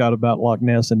Andy Scott about Loch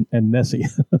Ness and Nessie.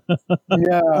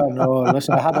 Yeah, no,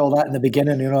 listen, I had all that in the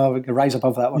beginning, I could rise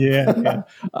above that one. Yeah.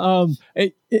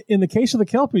 In the case of the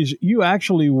Kelpies, you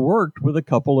actually worked with a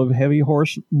couple of heavy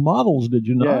horse models, did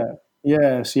you not? Yeah.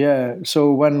 Yes, yeah.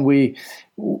 So when we,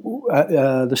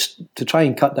 to try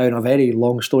and cut down a very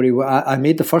long story, I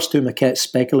made the first two maquettes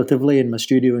speculatively in my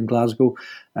studio in Glasgow,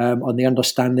 on the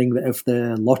understanding that if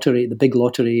the big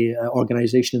lottery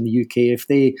organisation in the UK, if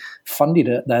they funded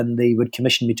it, then they would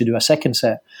commission me to do a second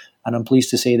set. And I'm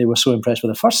pleased to say they were so impressed with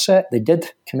the first set, they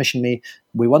did commission me.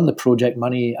 We won the project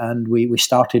money, and we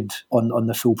started on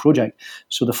the full project.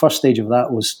 So the first stage of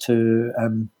that was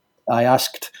I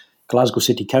asked Glasgow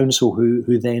City Council,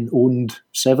 who then owned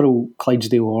several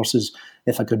Clydesdale horses,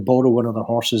 if I could borrow one of their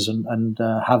horses and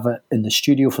have it in the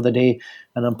studio for the day.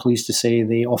 And I'm pleased to say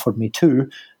they offered me two.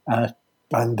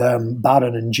 And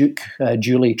Baron and Duke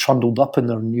duly trundled up in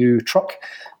their new truck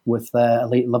with a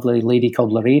lovely lady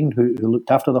called Lorraine who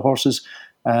looked after the horses.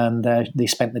 And they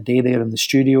spent the day there in the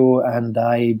studio, and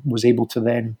I was able to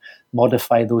then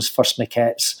modify those first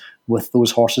maquettes with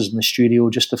those horses in the studio,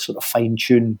 just to sort of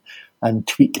fine-tune and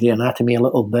tweak the anatomy a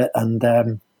little bit, and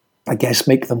I guess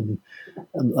make them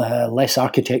less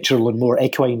architectural and more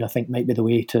equine, I think might be the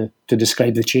way to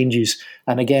describe the changes.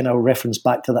 And again, I'll reference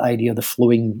back to the idea of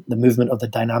the movement of the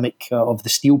dynamic of the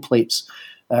steel plates.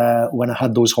 When I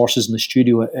had those horses in the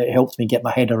studio, it helped me get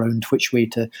my head around which way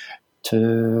to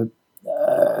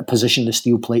position the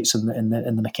steel plates in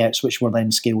the maquettes, which were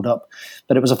then scaled up.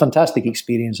 But it was a fantastic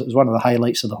experience. It was one of the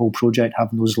highlights of the whole project,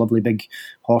 having those lovely big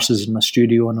horses in my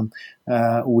studio. And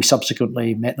we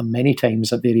subsequently met them many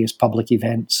times at various public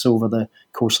events over the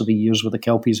course of the years with the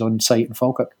Kelpies on site in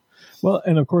Falkirk. Well,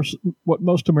 and of course, what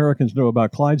most Americans know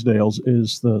about Clydesdales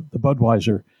is the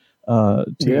Budweiser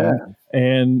team. Yeah.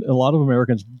 And a lot of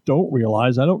Americans don't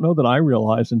realize, I don't know that I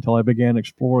realized until I began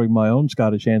exploring my own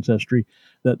Scottish ancestry,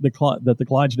 that the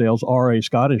Clydesdales are a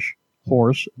Scottish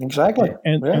horse. Exactly.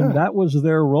 And that was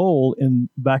their role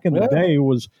back in the day,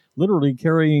 was literally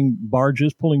carrying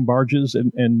barges, pulling barges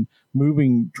and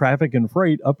moving traffic and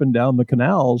freight up and down the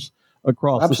canals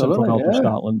across the central belt of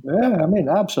Scotland. Yeah, I mean,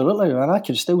 absolutely. And I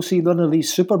can still see none of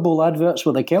these Super Bowl adverts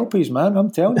with the Kelpies, man.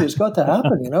 I'm telling you, it's got to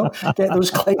happen, Get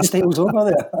those Clydesdales over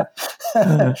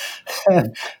there.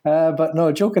 But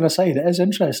no, joking aside, it is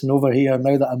interesting over here,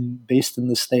 now that I'm based in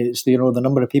the States, the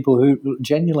number of people who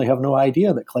genuinely have no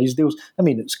idea that Clydesdales,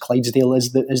 Clydesdale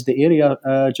is the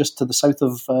area just to the south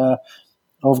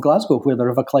of Glasgow, where the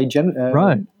River Clyde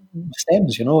right.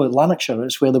 stems, Lanarkshire.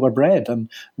 It's where they were bred, and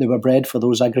they were bred for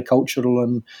those agricultural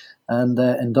and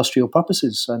industrial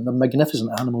purposes. And they're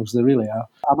magnificent animals, they really are.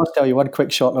 I must tell you one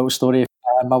quick short little story.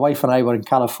 My wife and I were in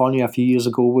California a few years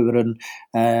ago. We were in,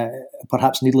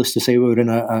 perhaps needless to say, we were in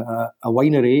a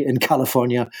winery in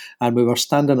California, and we were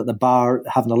standing at the bar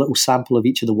having a little sample of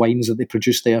each of the wines that they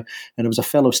produced there. And there was a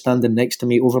fellow standing next to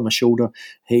me over my shoulder.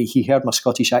 He heard my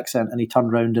Scottish accent, and he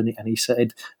turned around and he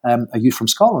said, "Are you from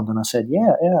Scotland?" And I said,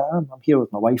 "Yeah, I'm here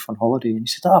with my wife on holiday." And he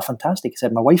said, "Oh, fantastic." He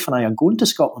said, "My wife and I are going to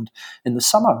Scotland in the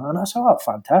summer." And I said, "Oh,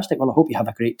 fantastic. Well, I hope you have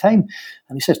a great time."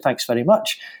 And he says, "Thanks very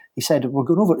much." he said, we're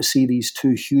going over to see these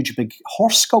two huge big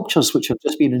horse sculptures which have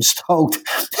just been installed.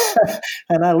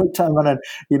 And I looked at him and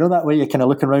that way you're kind of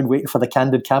looking around waiting for the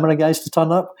candid camera guys to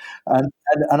turn up. And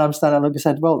I'm standing there and I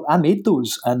said, well, I made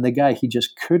those. And the guy, he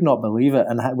just could not believe it.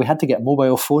 And we had to get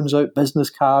mobile phones out, business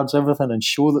cards, everything, and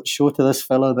show to this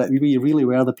fella that we really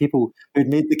were the people who'd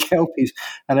made the Kelpies.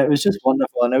 And it was just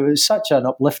wonderful. And it was such an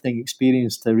uplifting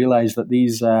experience to realise that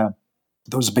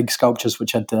those big sculptures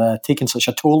which had taken such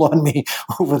a toll on me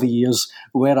over the years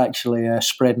were actually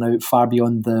spreading out far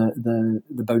beyond the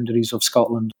boundaries of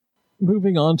Scotland.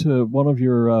 Moving on to one of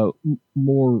your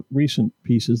more recent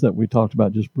pieces that we talked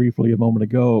about just briefly a moment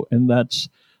ago, and that's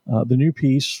the new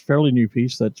piece, fairly new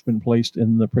piece that's been placed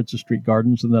in the Princess Street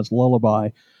Gardens, and that's Lullaby.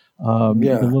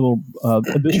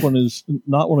 This one is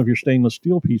not one of your stainless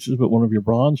steel pieces, but one of your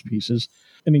bronze pieces.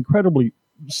 An incredibly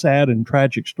sad and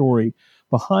tragic story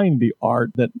behind the art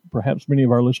that perhaps many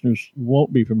of our listeners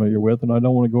won't be familiar with, and I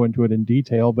don't want to go into it in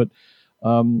detail, but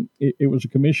it was a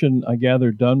commission, I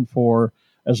gather, done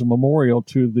as a memorial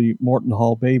to the Morton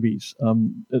Hall babies.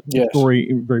 The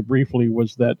story, very briefly,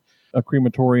 was that a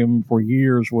crematorium for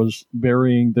years was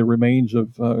burying the remains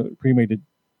of cremated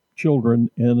children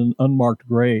in an unmarked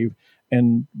grave,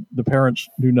 and the parents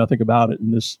knew nothing about it.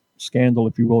 And this scandal,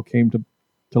 if you will, came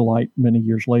to light many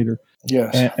years later.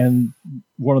 Yes. And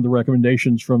one of the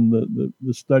recommendations from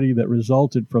the study that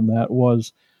resulted from that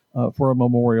was for a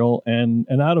memorial, and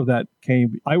out of that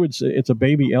came, I would say, it's a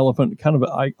baby elephant, kind of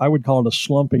I would call it a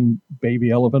slumping baby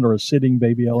elephant or a sitting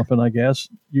baby elephant, I guess.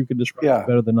 You could describe it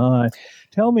better than I.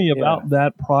 Tell me about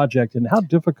that project, and how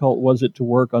difficult was it to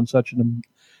work on such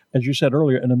as you said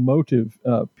earlier, an emotive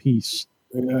piece?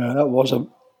 Yeah, it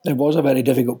was a very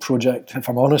difficult project, if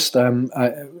I'm honest.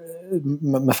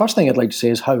 My first thing I'd like to say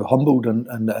is how humbled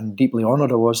and deeply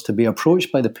honoured I was to be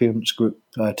approached by the parents group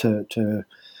to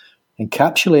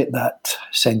encapsulate that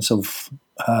sense of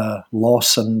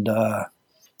loss and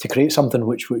to create something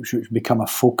which would become a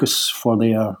focus for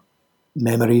their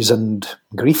memories and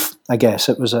grief, I guess.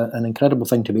 It was an incredible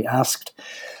thing to be asked.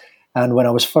 And when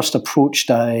I was first approached,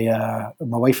 my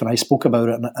wife and I spoke about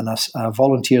it, and I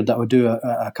volunteered that I would do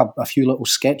a few little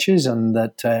sketches, and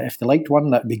that if they liked one,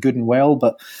 that'd be good and well.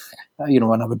 But and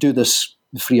I would do this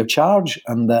free of charge,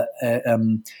 and that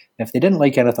if they didn't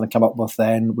like anything I come up with,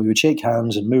 then we would shake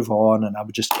hands and move on, and I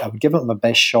would give it my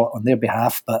best shot on their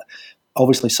behalf. But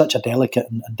obviously, such a delicate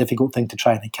and difficult thing to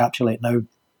try and encapsulate. Now,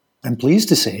 I'm pleased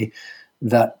to say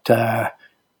that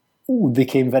they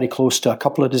came very close to a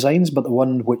couple of designs, but the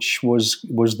one which was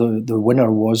the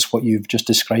winner was what you've just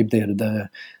described there, the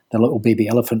little baby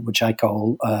elephant, which I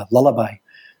call Lullaby.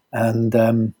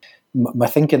 And my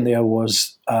thinking there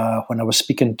was when I was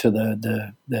speaking to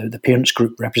the parents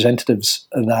group representatives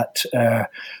that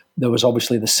there was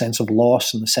obviously the sense of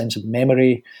loss and the sense of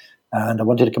memory, and I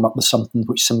wanted to come up with something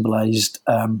which symbolised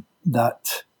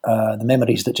that the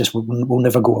memories that just will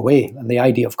never go away. And the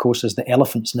idea, of course, is that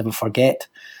elephants never forget.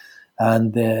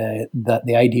 And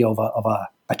the idea of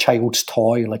a child's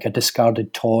toy, like a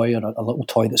discarded toy or a little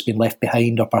toy that's been left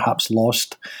behind or perhaps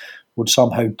lost, would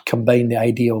somehow combine the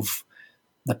idea of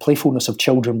the playfulness of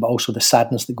children, but also the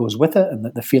sadness that goes with it, and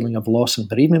the feeling of loss and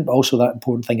bereavement, but also that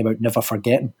important thing about never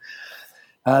forgetting.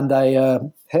 And I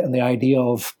hit on the idea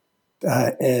of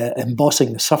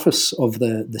embossing the surface of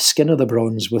the skin of the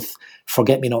bronze with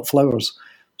forget-me-not flowers.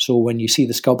 So when you see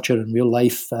the sculpture in real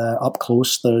life up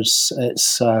close,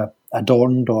 it's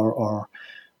adorned or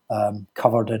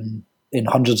covered in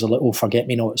hundreds of little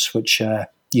forget-me-nots, which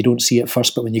you don't see at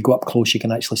first, but when you go up close, you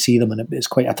can actually see them, and it's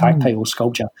quite a tactile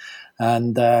sculpture.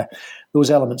 And those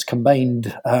elements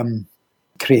combined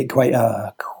create quite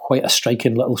a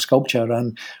striking little sculpture.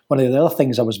 And one of the other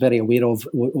things I was very aware of,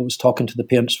 when I was talking to the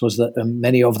parents, was that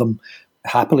many of them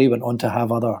happily went on to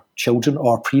have other children,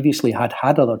 or previously had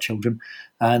other children,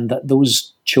 and that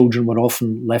those children were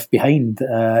often left behind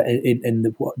in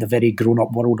the very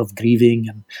grown-up world of grieving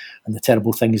and the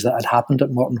terrible things that had happened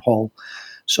at Morton Hall.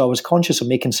 So I was conscious of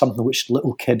making something which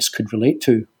little kids could relate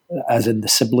to, as in the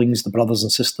siblings, the brothers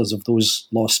and sisters of those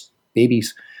lost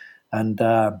babies. And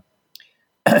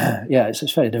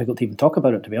it's very difficult to even talk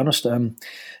about it, to be honest. And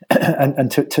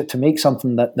to make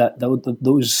something that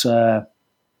those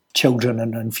children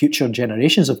and future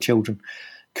generations of children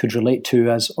could relate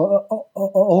to as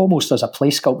almost as a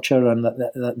play sculpture, and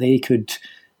that they could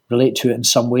relate to it in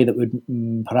some way that would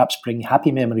perhaps bring happy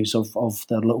memories of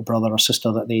their little brother or sister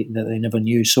that they never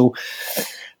knew. So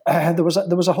there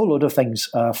was a whole load of things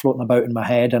floating about in my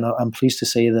head, and I'm pleased to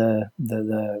say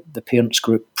the parents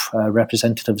group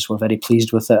representatives were very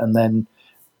pleased with it. And then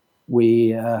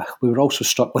we were also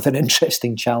struck with an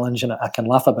interesting challenge, and I can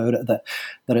laugh about it, that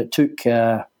it took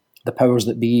the powers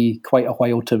that be quite a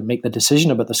while to make the decision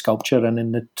about the sculpture. And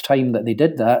in the time that they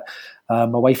did that, my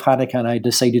wife Hanneke and I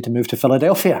decided to move to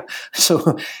Philadelphia.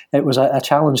 So it was a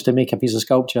challenge to make a piece of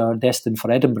sculpture destined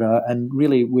for Edinburgh. And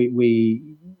really,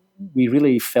 we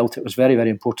really felt it was very, very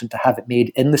important to have it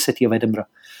made in the city of Edinburgh.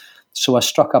 So I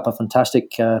struck up a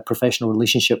fantastic professional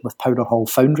relationship with Powder Hall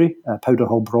Foundry, Powder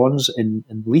Hall Bronze in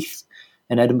Leith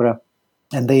in Edinburgh.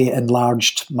 And they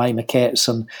enlarged my maquettes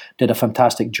and did a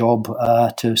fantastic job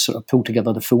to sort of pull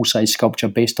together the full-size sculpture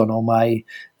based on all my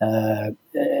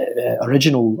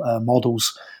original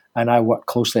models. And I worked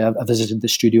closely. I visited the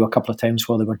studio a couple of times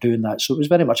while they were doing that. So it was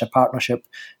very much a partnership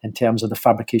in terms of the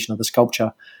fabrication of the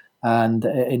sculpture, and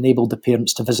it enabled the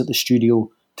parents to visit the studio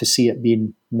to see it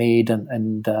being made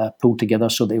and pulled together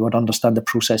so they would understand the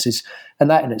processes. And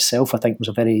that in itself, I think, was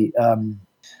a very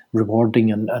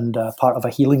rewarding and part of a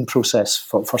healing process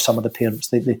for some of the parents.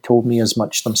 They told me as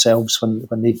much themselves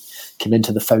when they came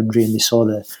into the foundry and they saw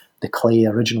the clay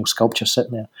original sculpture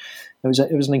sitting there.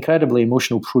 It was an incredibly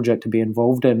emotional project to be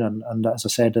involved in, and as I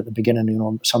said at the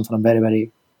beginning, something I'm very,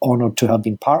 very honoured to have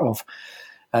been part of.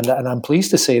 And I'm pleased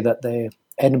to say that the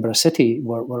Edinburgh City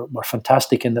were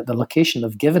fantastic in that the location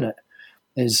they've given it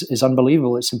is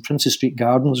unbelievable. It's in Princes Street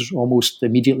Gardens, almost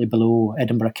immediately below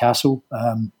Edinburgh Castle.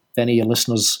 If any of your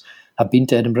listeners have been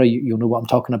to Edinburgh, you'll know what I'm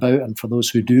talking about. And for those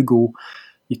who do go,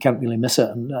 you can't really miss it.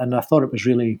 And I thought it was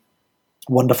really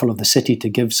wonderful of the city to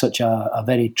give such a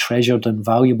very treasured and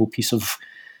valuable piece of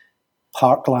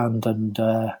parkland and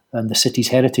the city's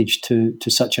heritage to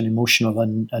such an emotional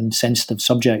and sensitive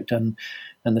subject. And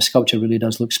the sculpture really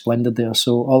does look splendid there.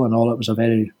 So all in all, it was a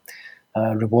very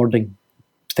rewarding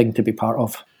thing to be part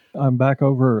of. I'm back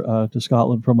over to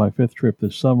Scotland for my 5th trip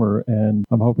this summer, and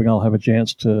I'm hoping I'll have a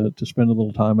chance to spend a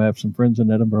little time. I have some friends in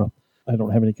Edinburgh. I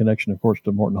don't have any connection, of course,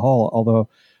 to Morton Hall, although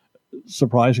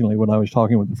surprisingly, when I was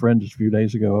talking with a friend just a few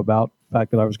days ago about the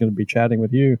fact that I was going to be chatting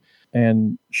with you,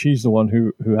 and she's the one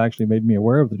who actually made me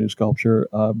aware of the new sculpture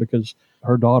because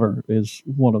her daughter is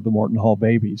one of the Morton Hall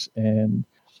babies. And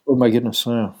oh my goodness,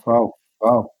 yeah.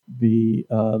 Wow. The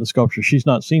sculpture, she's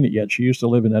not seen it yet. She used to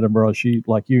live in Edinburgh. She,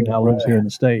 like you, now lives here in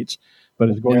the States, but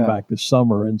is going back this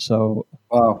summer. And so,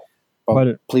 wow.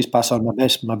 Well, please pass on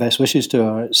my best wishes to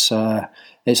her.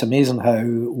 It's amazing how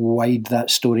wide that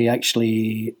story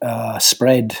actually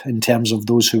spread in terms of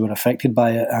those who were affected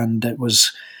by it, and it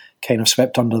was kind of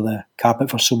swept under the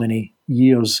carpet for so many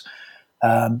years.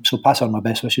 So pass on my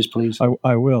best wishes, please.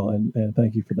 I will, and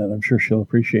thank you for that. I'm sure she'll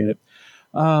appreciate it.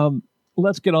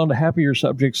 Let's get on to happier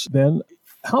subjects then.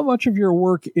 How much of your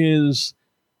work is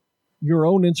your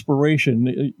own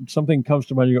inspiration? Something comes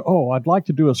to mind, you go, oh, I'd like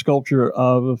to do a sculpture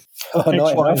of X,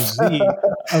 Y, and Z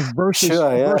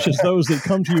versus those that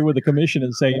come to you with a commission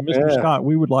and say, Mr. Scott,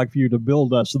 we would like for you to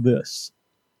build us this.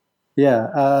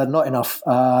 Yeah, not enough.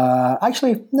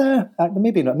 Actually, no,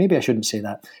 maybe not. Maybe I shouldn't say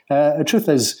that. The truth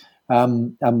is,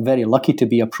 I'm very lucky to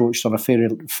be approached on a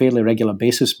fairly regular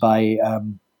basis by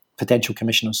potential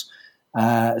commissioners.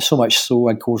 So much so,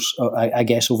 of course, I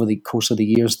guess over the course of the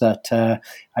years that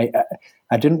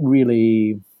I didn't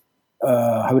really,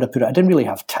 how would I put it? I didn't really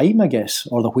have time, I guess,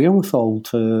 or the wherewithal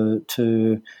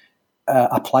to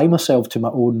apply myself to my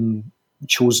own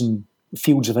chosen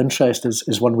fields of interest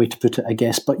is one way to put it, I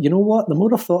guess. But you know what? The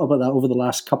more I've thought about that over the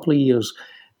last couple of years,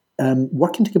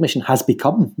 working to commission has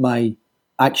become my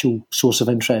actual source of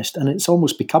interest, and it's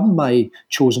almost become my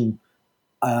chosen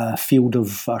field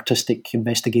of artistic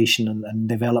investigation and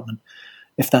development,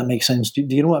 if that makes sense. Do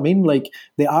you know what I mean? Like,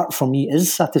 the art for me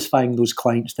is satisfying those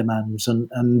clients' demands,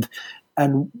 and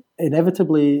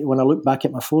inevitably, when I look back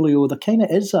at my folio, there kind of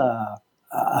is a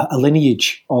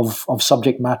lineage of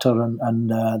subject matter and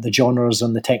the genres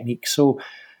and the techniques. So,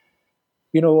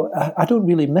 you know, I don't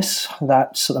really miss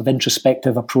that sort of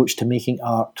introspective approach to making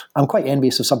art. I'm quite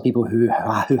envious of some people who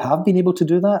have been able to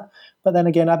do that. But then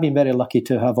again, I've been very lucky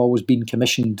to have always been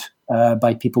commissioned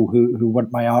by people who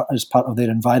want my art as part of their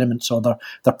environments or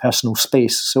their personal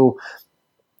space. So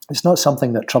it's not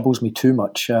something that troubles me too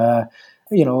much.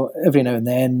 You know, every now and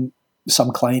then,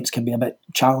 some clients can be a bit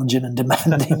challenging and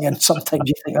demanding, and sometimes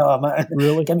you think, "Oh man,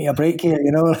 really? Give me a break here,"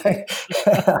 you know.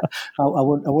 I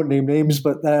won't name names,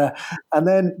 but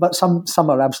some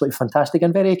are absolutely fantastic,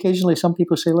 and very occasionally, some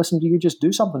people say, "Listen, do you just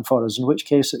do something for us?" In which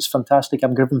case, it's fantastic.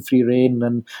 I'm given free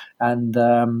rein, and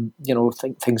you know,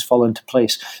 things fall into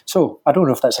place. So I don't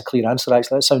know if that's a clear answer.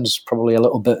 Actually, that sounds probably a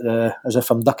little bit as if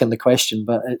I'm ducking the question,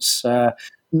 but it's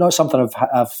not something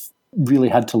I've really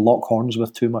had to lock horns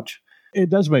with too much. It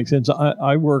does make sense.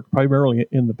 I work primarily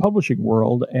in the publishing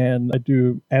world, and I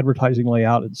do advertising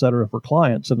layout, et cetera, for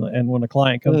clients. And when a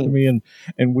client comes to me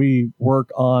and we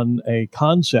work on a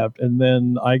concept, and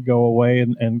then I go away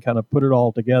and kind of put it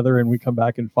all together, and we come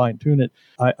back and fine tune it,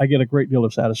 I get a great deal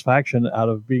of satisfaction out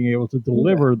of being able to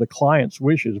deliver the client's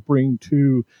wishes, bring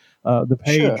to the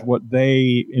page what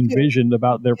they envisioned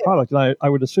about their product. And I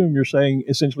would assume you're saying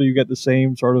essentially you get the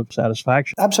same sort of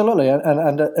satisfaction. Absolutely.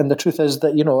 And the truth is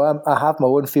that, I have my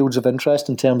own fields of interest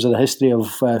in terms of the history of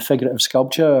figurative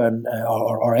sculpture and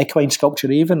or equine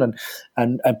sculpture even,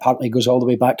 and partly goes all the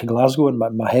way back to Glasgow and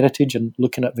my heritage, and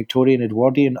looking at Victorian,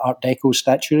 Edwardian, Art Deco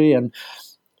statuary, and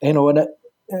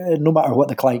no matter what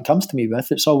the client comes to me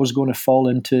with, it's always going to fall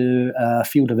into a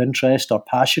field of interest or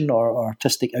passion or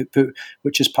artistic output,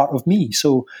 which is part of me.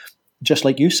 So just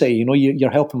like you say, you're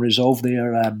helping resolve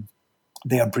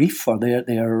their brief or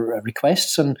their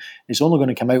requests, and it's only going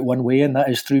to come out one way, and that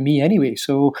is through me anyway.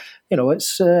 So,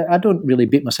 it's I don't really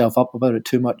beat myself up about it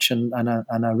too much, and I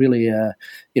really,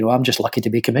 I'm just lucky to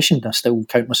be commissioned. I still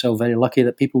count myself very lucky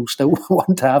that people still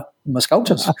want to have my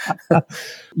sculptures.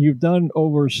 You've done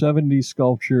over 70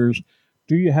 sculptures.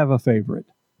 Do you have a favorite?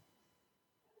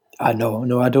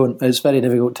 No, I don't. It's very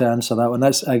difficult to answer that one.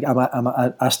 I'm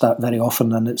asked that very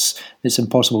often, and it's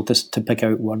impossible to pick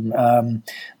out one.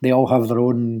 They all have their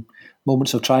own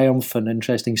moments of triumph and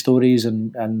interesting stories,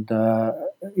 and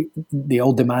they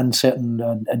all demand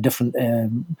certain different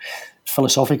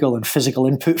philosophical and physical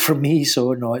input from me.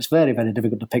 So no, it's very, very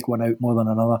difficult to pick one out more than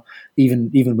another.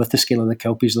 Even with the scale of the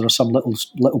Kelpies, there are some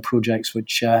little projects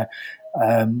which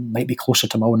might be closer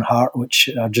to my own heart,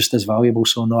 which are just as valuable.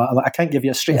 So no, I can't give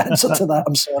you a straight answer to that.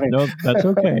 I'm sorry. No, that's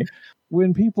okay.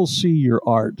 When people see your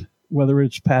art, whether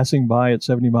it's passing by at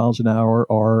 70 miles an hour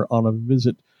or on a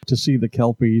visit to see the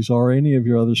Kelpies or any of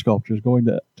your other sculptures, going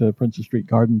to Princess Street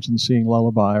Gardens and seeing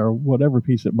Lullaby or whatever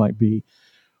piece it might be,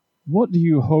 what do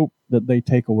you hope that they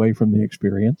take away from the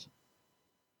experience?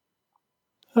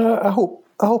 I hope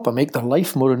I make their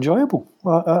life more enjoyable.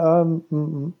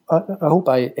 I hope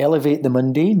I elevate the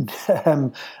mundane,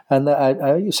 and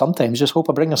I sometimes just hope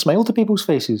I bring a smile to people's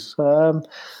faces.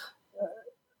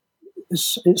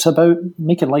 It's about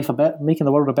making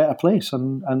the world a better place,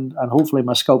 and hopefully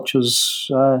my sculptures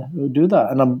do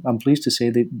that. And I'm pleased to say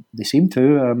they seem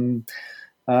to.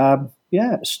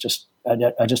 It's just.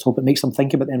 I just hope it makes them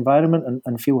think about the environment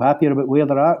and feel happier about where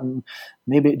they're at, and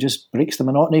maybe it just breaks the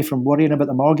monotony from worrying about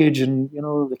the mortgage and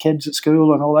the kids at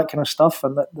school and all that kind of stuff,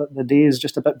 and that the day is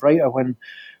just a bit brighter when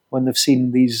they've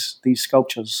seen these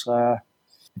sculptures. If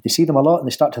they see them a lot and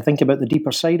they start to think about the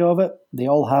deeper side of it, they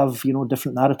all have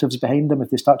different narratives behind them. If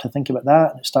they start to think about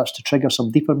that and it starts to trigger some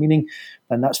deeper meaning,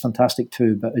 then that's fantastic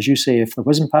too. But as you say, if they're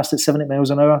whizzing past at 70 miles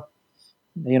an hour,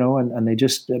 and they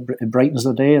just it brightens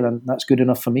their day, then that's good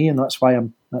enough for me, and that's why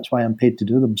I'm paid to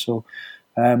do them. So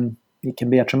it can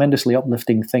be a tremendously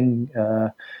uplifting thing,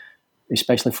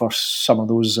 especially for some of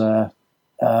those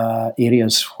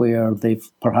areas where they've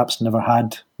perhaps never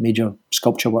had major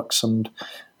sculpture works, and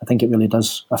I think it really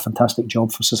does a fantastic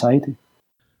job for society.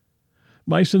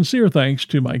 My sincere thanks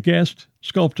to my guest,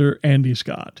 sculptor Andy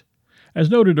Scott. As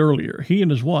noted earlier, he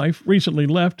and his wife recently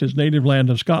left his native land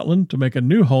of Scotland to make a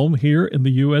new home here in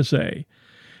the USA.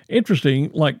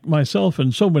 Interesting, like myself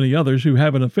and so many others who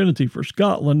have an affinity for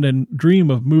Scotland and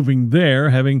dream of moving there,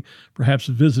 having perhaps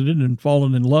visited and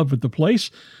fallen in love with the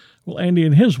place, well, Andy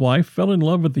and his wife fell in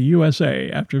love with the USA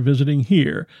after visiting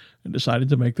here and decided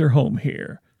to make their home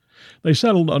here. They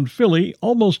settled on Philly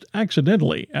almost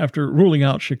accidentally after ruling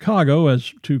out Chicago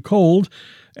as too cold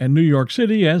and New York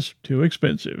City as too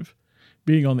expensive.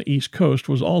 Being on the East Coast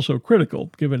was also critical,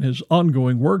 given his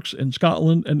ongoing works in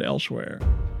Scotland and elsewhere.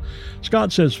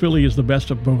 Scott says Philly is the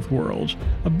best of both worlds,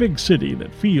 a big city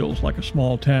that feels like a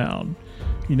small town.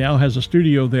 He now has a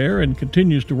studio there and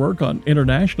continues to work on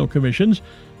international commissions,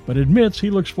 but admits he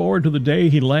looks forward to the day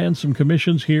he lands some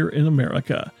commissions here in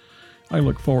America. I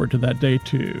look forward to that day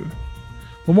too.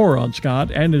 For more on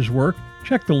Scott and his work,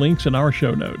 check the links in our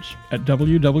show notes at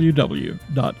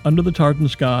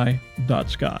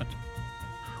www.underthetartansky.scott.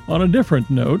 On a different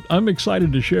note, I'm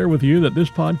excited to share with you that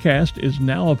this podcast is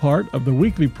now a part of the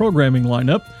weekly programming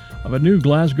lineup of a new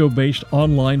Glasgow-based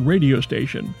online radio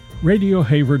station,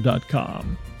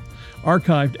 RadioHaver.com.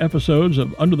 Archived episodes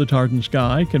of Under the Tartan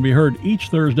Sky can be heard each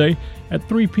Thursday at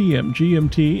 3 p.m.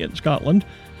 GMT in Scotland,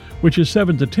 which is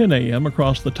 7 to 10 a.m.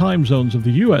 across the time zones of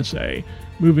the USA,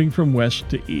 moving from west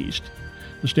to east.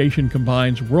 The station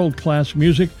combines world-class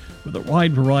music with a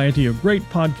wide variety of great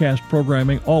podcast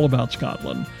programming all about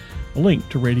Scotland. A link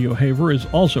to Radio Haver is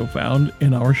also found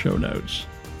in our show notes.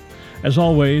 As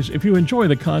always, if you enjoy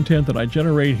the content that I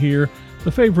generate here,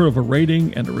 The favor of a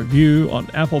rating and a review on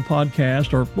Apple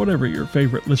Podcast or whatever your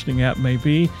favorite listening app may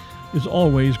be is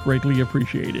always greatly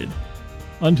appreciated.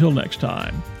 Until next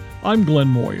time, I'm Glenn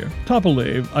Moyer.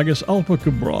 Tapalev agus Alpa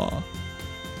Kubra.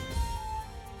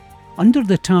 Under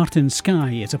the Tartan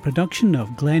Sky is a production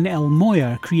of Glenn L.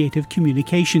 Moyer Creative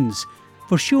Communications.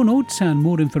 For show notes and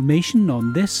more information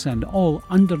on this and all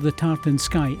Under the Tartan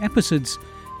Sky episodes,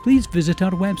 please visit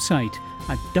our website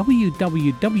at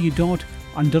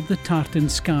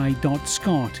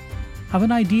www.underthetartansky.scot. Have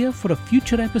an idea for a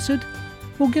future episode?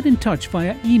 Well, get in touch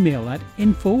via email at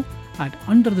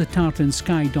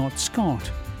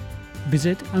info@underthetartansky.scot.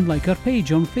 Visit and like our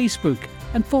page on Facebook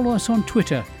and follow us on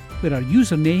Twitter, where our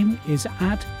username is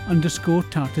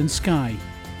 @_Tartan Sky.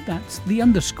 That's the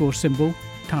underscore symbol,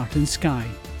 Tartan Sky.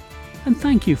 And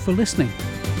thank you for listening.